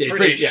short. Yeah,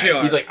 Pretty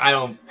sure. He's like, I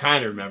don't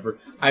kind of remember.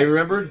 I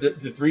remember the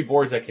 3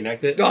 boards that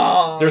connected.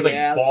 Oh, There's like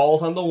yeah.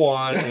 balls on the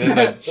one, and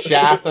then the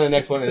shaft on the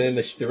next one, and then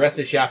the rest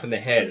of the shaft on the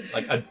head.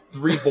 Like a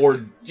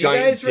 3-board Do you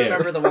giant guys dick.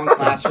 remember the one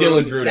classroom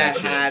Dylan drew that that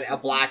shit. had a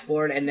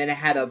blackboard and then it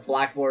had a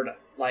blackboard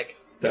like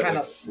That kind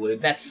like of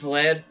slid. that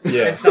slid?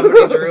 Yeah. And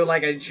somebody drew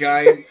like a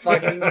giant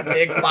fucking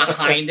dick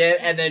behind it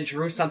and then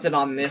drew something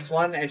on this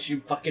one and she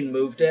fucking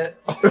moved it.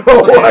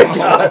 Oh my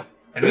god.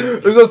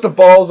 There's just the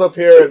balls up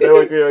here and they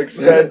like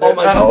extend. Oh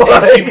my out.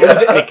 god. And she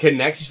moves it and it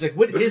connects. She's like,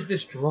 what is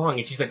this drawing?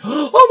 And she's like,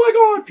 oh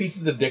my god,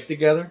 pieces of dick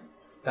together.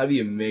 That'd be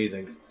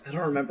amazing. I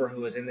don't remember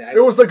who was in there.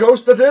 It was the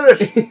ghost that did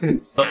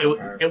it.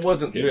 It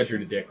wasn't you that drew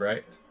the dick,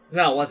 right?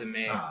 No, it wasn't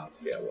me. Yeah,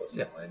 it was.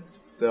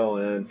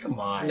 Dylan. Come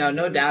on.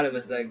 No doubt it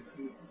was the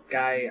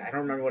guy. I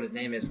don't remember what his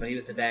name is, but he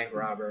was the bank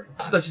robber.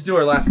 Let's just do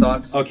our last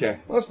thoughts. Okay.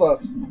 Last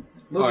thoughts.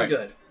 Movie Alright.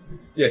 good.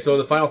 Yeah, so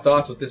the final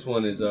thoughts with this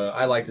one is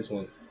I like this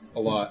one a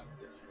lot.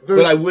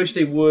 There's- But I wish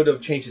they would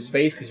have changed his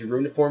face because you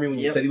ruined it for me when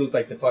you Yep. said he looked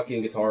like the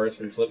fucking guitarist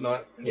from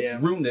Slipknot. Which Yeah.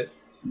 ruined it.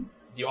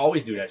 You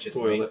always do that shit to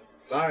Spoiled me. it.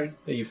 Sorry.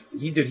 Yeah,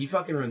 he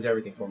fucking ruins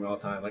everything for me all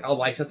the time. Like, I'll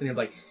like something and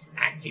he'll be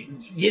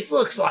like, this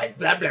looks like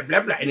blah, blah,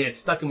 blah, blah. And then it's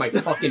stuck in my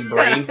fucking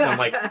brain. And I'm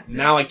like,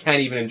 now I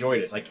can't even enjoy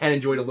this. I can't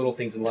enjoy the little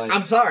things in life.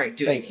 I'm sorry,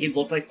 dude. Thanks. He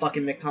looked like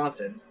fucking Mick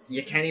Thompson.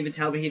 You can't even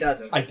tell me he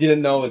doesn't. I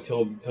didn't know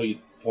until you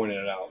pointed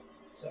it out.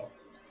 So,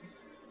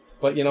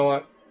 but you know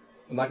what?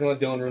 I'm not gonna let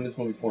Dylan ruin this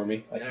movie for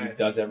me, like he Alright.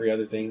 does every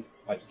other thing.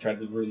 Like he tried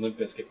to ruin Limp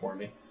Bizkit for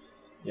me.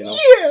 You know.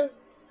 Yeah.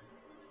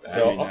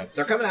 So, I mean, that's...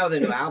 They're coming out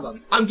with a new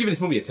album. I'm giving this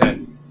movie a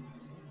 10.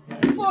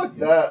 Fuck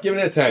that. Giving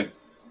it a 10.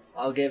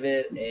 I'll give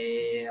it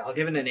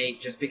an 8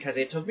 just because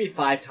it took me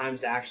 5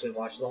 times to actually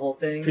watch the whole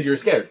thing. Because you were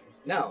scared.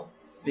 No,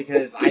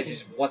 because I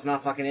just was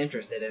not fucking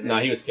interested in it. Nah,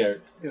 he was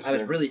scared. I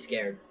was really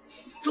scared.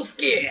 So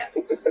scared.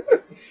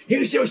 He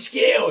was so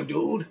scared,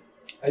 dude.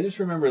 I just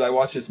remembered I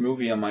watched this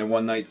movie on my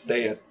one-night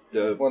stay at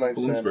the One night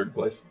stand. Bloomsburg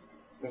place.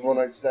 There's one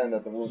night stand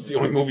at the It's Wolves. the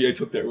only movie I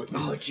took there with me.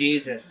 Oh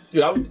Jesus.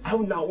 Dude, I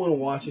would not want to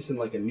watch this in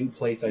like a new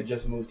place I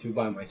just moved to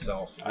by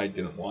myself. I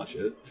didn't watch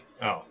it.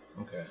 Oh,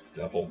 okay.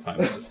 The whole time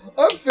it was just...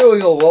 I'm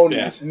feeling alone in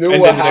Yeah. this new And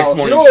then the next house. You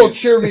morning know what'll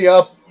she- cheer me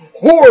up?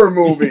 Horror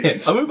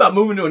movies. I'm about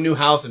moving to a new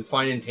house and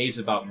finding tapes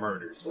about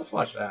murders. Let's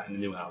watch that in the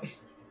new house.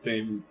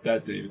 That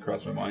didn't even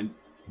cross my mind.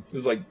 It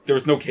was like, there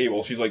was no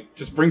cable. She's like,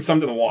 just bring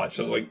something to watch.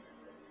 I was like,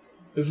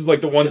 this is like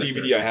the one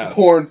Sinister. DVD I have.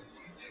 Porn.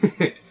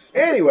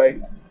 Anyway,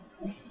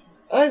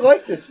 I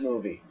like this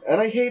movie,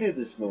 and I hated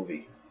this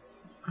movie.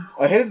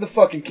 I hated the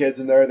fucking kids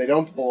in there. They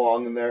don't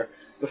belong in there.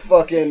 The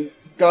fucking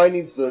guy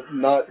needs to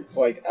not,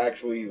 like,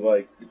 actually,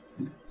 like,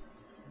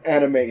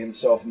 animate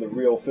himself in the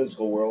real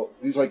physical world.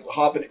 He's, like,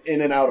 hopping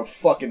in and out of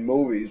fucking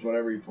movies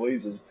whenever he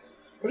pleases.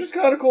 Which is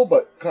kind of cool,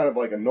 but kind of,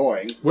 like,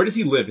 annoying. Where does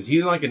he live? Is he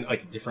in like a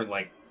different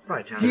like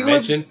Probably town. He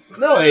lives- mansion?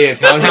 no. Oh, yeah,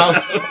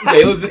 townhouse. Yeah,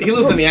 he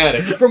lives in the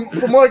attic. From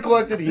what I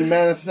collected, he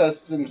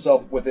manifests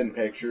himself within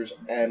pictures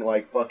and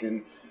like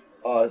fucking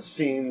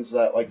scenes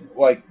that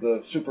like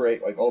the Super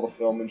 8, like all the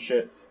film and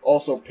shit.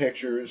 Also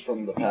pictures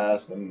from the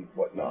past and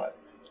whatnot.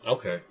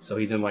 Okay, so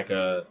he's in like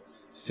a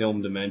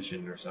film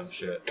dimension or some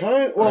shit.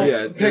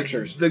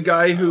 Pictures. The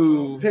guy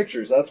who...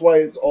 Pictures. That's why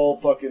it's all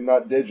fucking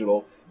not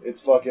digital. It's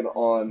fucking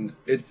on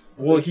It's...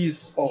 Well, It's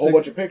he's... a whole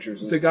bunch of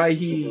pictures. the guy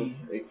he-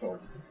 Super 8 film.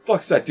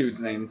 Fuck's that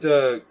dude's name?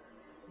 The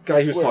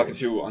guy he was Swear. talking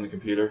to on the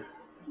computer.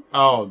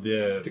 Oh,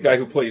 The guy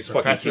who plays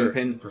professor,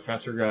 fucking Kingpin.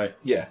 professor guy.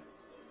 Yeah.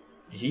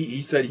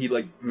 He said he,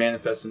 like,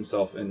 manifests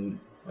himself in,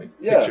 like,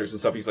 Yeah. pictures and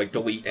stuff. He's like,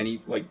 delete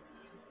any, like...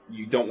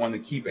 You don't want to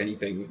keep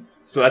anything.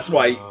 So that's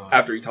why,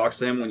 after he talks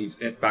to him, when he's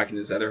back in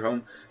his other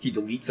home, he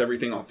deletes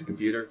everything off the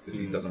computer, because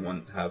he doesn't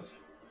want to have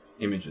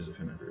images of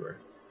him everywhere.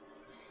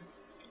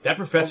 That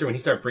professor, when he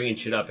started bringing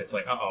shit up, it's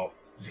like,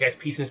 this guy's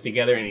piecing this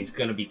together, and he's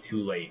gonna be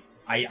too late.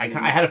 I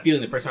had a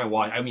feeling the first time I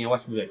watched. I mean, I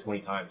watched the movie like 20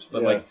 times,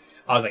 but like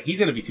I was like, he's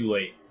gonna be too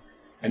late.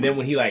 And then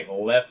when he like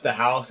left the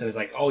house, and it's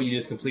like, oh, you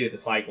just completed the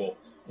cycle.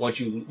 Once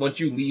you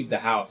leave the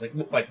house,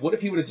 like what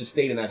if he would have just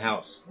stayed in that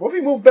house? What if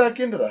he moved back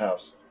into the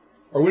house?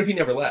 Or what if he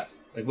never left?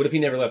 Like, what if he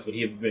never left? Would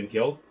he have been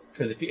killed?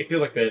 Because it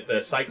feels like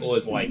the cycle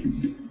is like,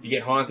 you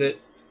get haunted,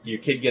 your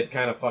kid gets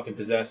kind of fucking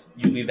possessed,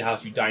 you leave the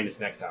house, you die in this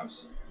next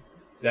house.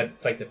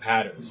 That's like the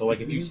pattern. So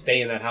like, if you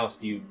stay in that house,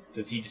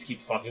 does he just keep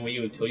fucking with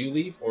you until you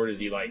leave, or does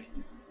he like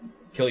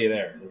kill you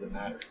there? Does it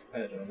matter? I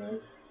don't know.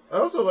 I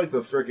also like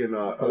the freaking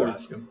other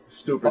ask him.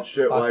 stupid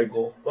shit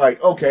possible.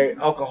 like okay,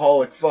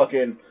 alcoholic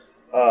fucking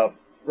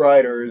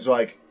writer is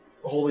like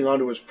holding on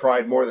to his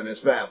pride more than his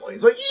family.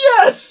 He's like,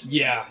 yes!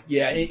 Yeah,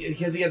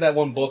 because he had that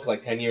one book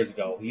like 10 years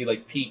ago. He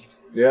like peaked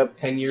Yep.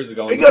 10 years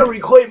ago. I gotta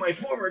reclaim my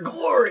former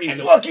glory. And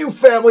Fuck you,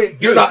 family.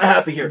 You're not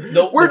happy here.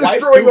 We're the wife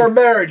destroying too- our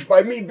marriage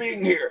by me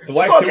being here. The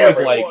wife Fuck too was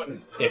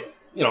everyone. like,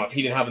 if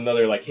he didn't have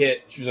another like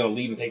hit, she was gonna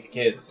leave and take the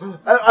kids.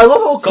 I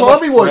love how So calm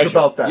much he was pressure.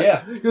 about that.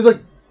 Yeah. He was like,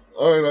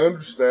 alright, I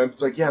understand.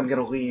 It's like, yeah, I'm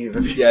gonna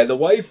leave. Yeah, the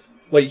wife,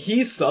 like,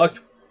 he sucked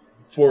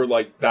for,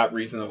 like, that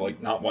reason of,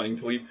 like, not wanting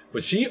to leave.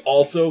 But she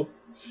also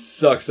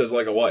sucks as,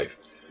 like, a wife.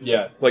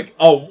 Yeah. Like,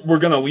 oh, we're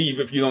gonna leave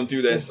if you don't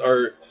do this.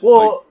 Or,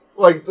 Well,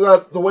 like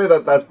that, the way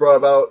that that's brought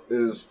about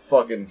is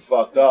fucking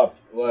fucked up.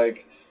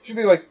 Like, she'd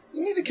be like,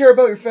 you need to care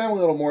about your family a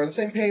little more. This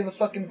ain't paying the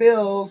fucking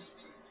bills.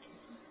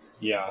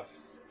 Yeah.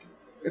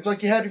 It's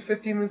like you had your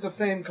 15 minutes of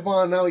fame. Come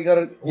on, now we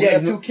Yeah,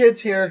 have two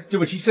kids here. Dude,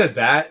 when she says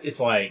that, it's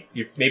like,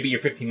 maybe your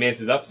 15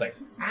 minutes is up. It's like,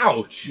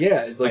 ouch.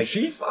 yeah, it's like,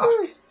 Fuck.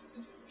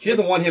 She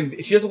doesn't want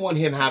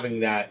him having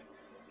that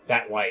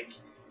like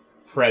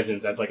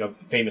presence as like a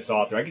famous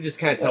author. I could just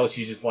kind of tell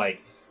she's just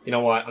like, you know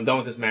what? I'm done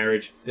with this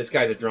marriage. This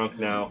guy's a drunk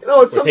now. You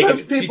know, it's We're sometimes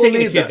she's people taking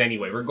the need kids that.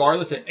 anyway.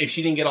 Regardless, if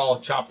she didn't get all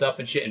chopped up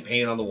and shit and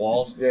painted on the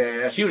walls,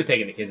 Yeah. she would have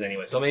taken the kids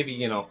anyway. So maybe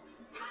No,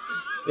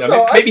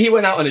 maybe he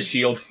went out on a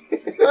shield.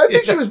 I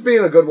think she was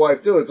being a good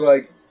wife, too. It's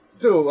like,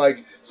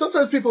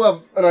 sometimes people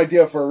have an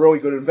idea for a really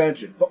good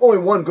invention, but only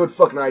one good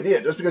fucking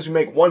idea. Just because you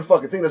make one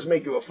fucking thing doesn't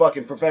make you a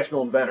fucking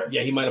professional inventor.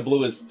 Yeah, he might have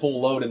blew his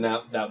full load in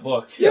that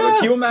book. Yeah, like,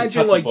 can you Kentucky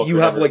imagine, like, book you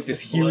or have, whatever. like,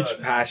 this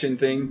huge passion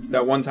thing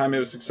that one time it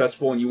was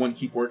successful and you want to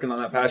keep working on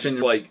that passion?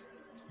 You're like,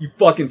 you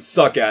fucking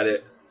suck at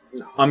it.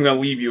 No. I'm gonna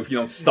leave you if you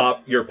don't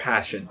stop your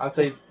passion. I'd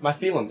say my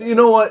feelings. You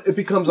know what? It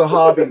becomes a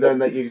hobby then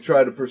that you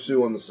try to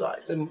pursue on the side.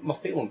 I'd say my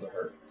feelings are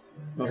hurt.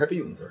 My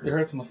feelings are It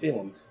hurts my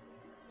feelings.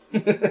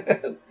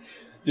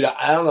 Dude,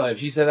 I don't know. If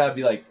she said that, I'd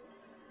be like,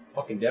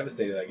 fucking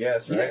devastated, I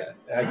guess, right?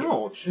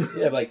 Ouch.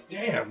 Yeah, like,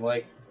 damn,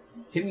 like,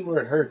 hit me where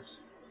it hurts.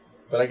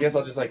 But I guess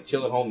I'll just, like,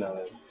 chill at home now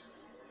then.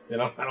 You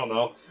know? I don't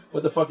know.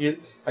 What the fuck I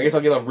guess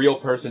I'll get a real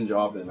person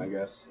job then, I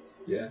guess.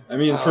 Yeah. I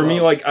mean, I for don't me,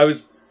 know. like, I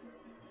was...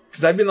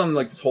 Because I've been on,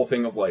 like, this whole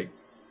thing of, like,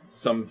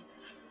 some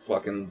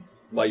fucking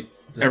life...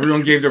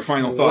 Everyone gave their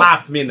final thoughts.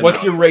 Slapped me in the What's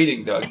mouth. your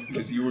rating, Doug?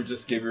 Because you were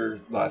just gave your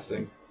last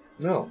thing.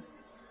 No.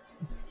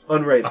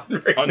 Unrated.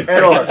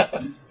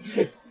 NR.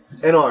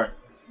 NR.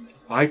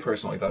 I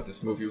personally thought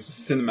this movie was a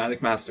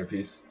cinematic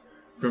masterpiece.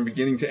 From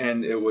beginning to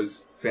end, it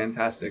was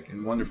fantastic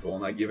and wonderful,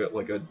 and I give it,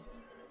 like, a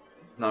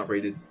not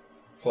rated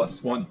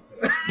 +1.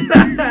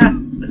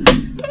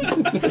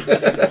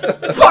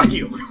 Fuck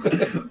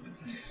you!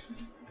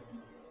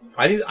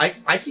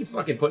 I keep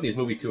fucking putting these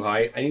movies too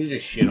high. I need to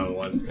just shit on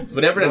one.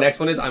 Whatever the next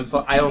one is, I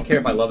don't care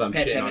if I love it, I'm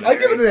Pet shitting on I it.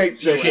 give it an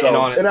 8.6 Shitting though.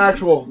 on it. An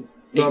actual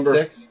number.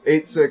 8.6?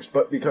 8.6,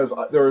 but because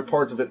there were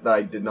parts of it that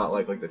I did not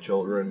like the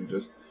children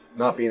just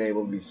not being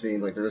able to be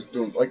seen. Like, they're just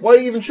doing... Like, why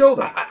even show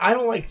them? I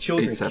don't like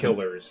children 8.7.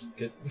 killers.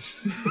 I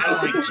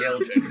don't like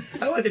children. I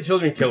don't like the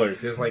children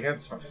killers. It's like,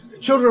 that's fucking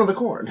stupid. Children of the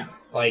Corn.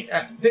 Like,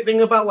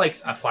 think about, like,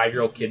 a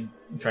 5-year-old kid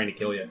trying to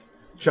kill you.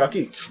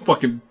 Chucky. It's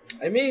fucking...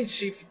 I mean,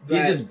 You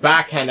just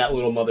backhand that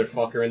little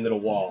motherfucker into the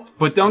wall.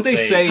 But don't they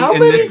say How in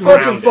many this...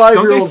 fucking round it. 5-year-olds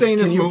Don't they say in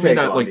this can you movie take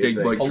that, on, like, do they, you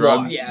think? like, A drug...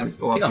 lot. Yeah. a lot You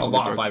got of a people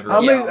lot get of drugged.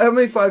 5-year-olds. How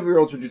many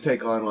 5-year-olds would you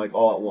take on, like,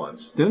 all at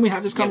once? Didn't we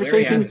have this Yeah, we already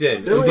conversation? had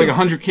it. There was like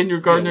 100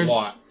 kindergartners. A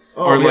lot.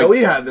 Oh, Or, yeah, like-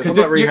 we had this. I'm Because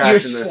not rehashing you're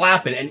this.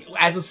 slapping, and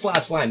as the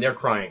slaps land, they're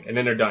crying, and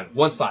then they're done.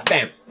 One slap,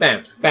 bam,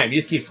 bam, bam. You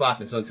just keep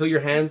slapping. So until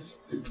your hands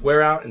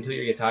wear out, until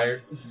you get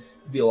tired,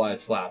 it'll be a lot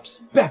of slaps.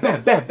 Bam,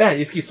 bam, bam, bam. You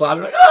just keep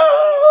slapping, like,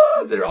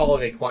 ah! They're all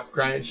like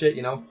crying and shit,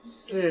 you know?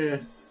 Yeah.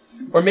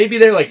 Or maybe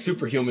they're like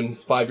superhuman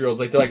 5-year-olds,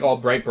 like they're like all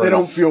bright burns. They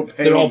don't feel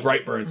pain. They're all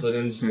bright burns, so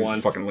then just It's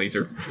one. fucking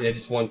laser. Yeah,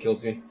 just one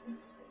kills me.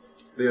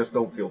 They just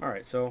don't feel...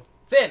 Alright, so,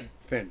 Finn.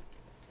 Finn.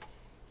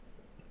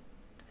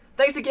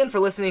 Thanks again for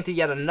listening to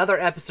yet another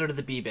episode of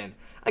the B-Bin.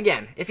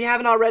 Again, if you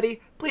haven't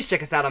already, please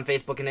check us out on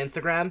Facebook and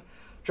Instagram.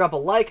 Drop a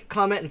like,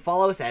 comment, and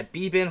follow us at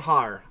B-Bin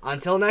Horror.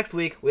 Until next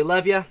week, we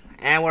love you,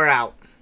 and we're out.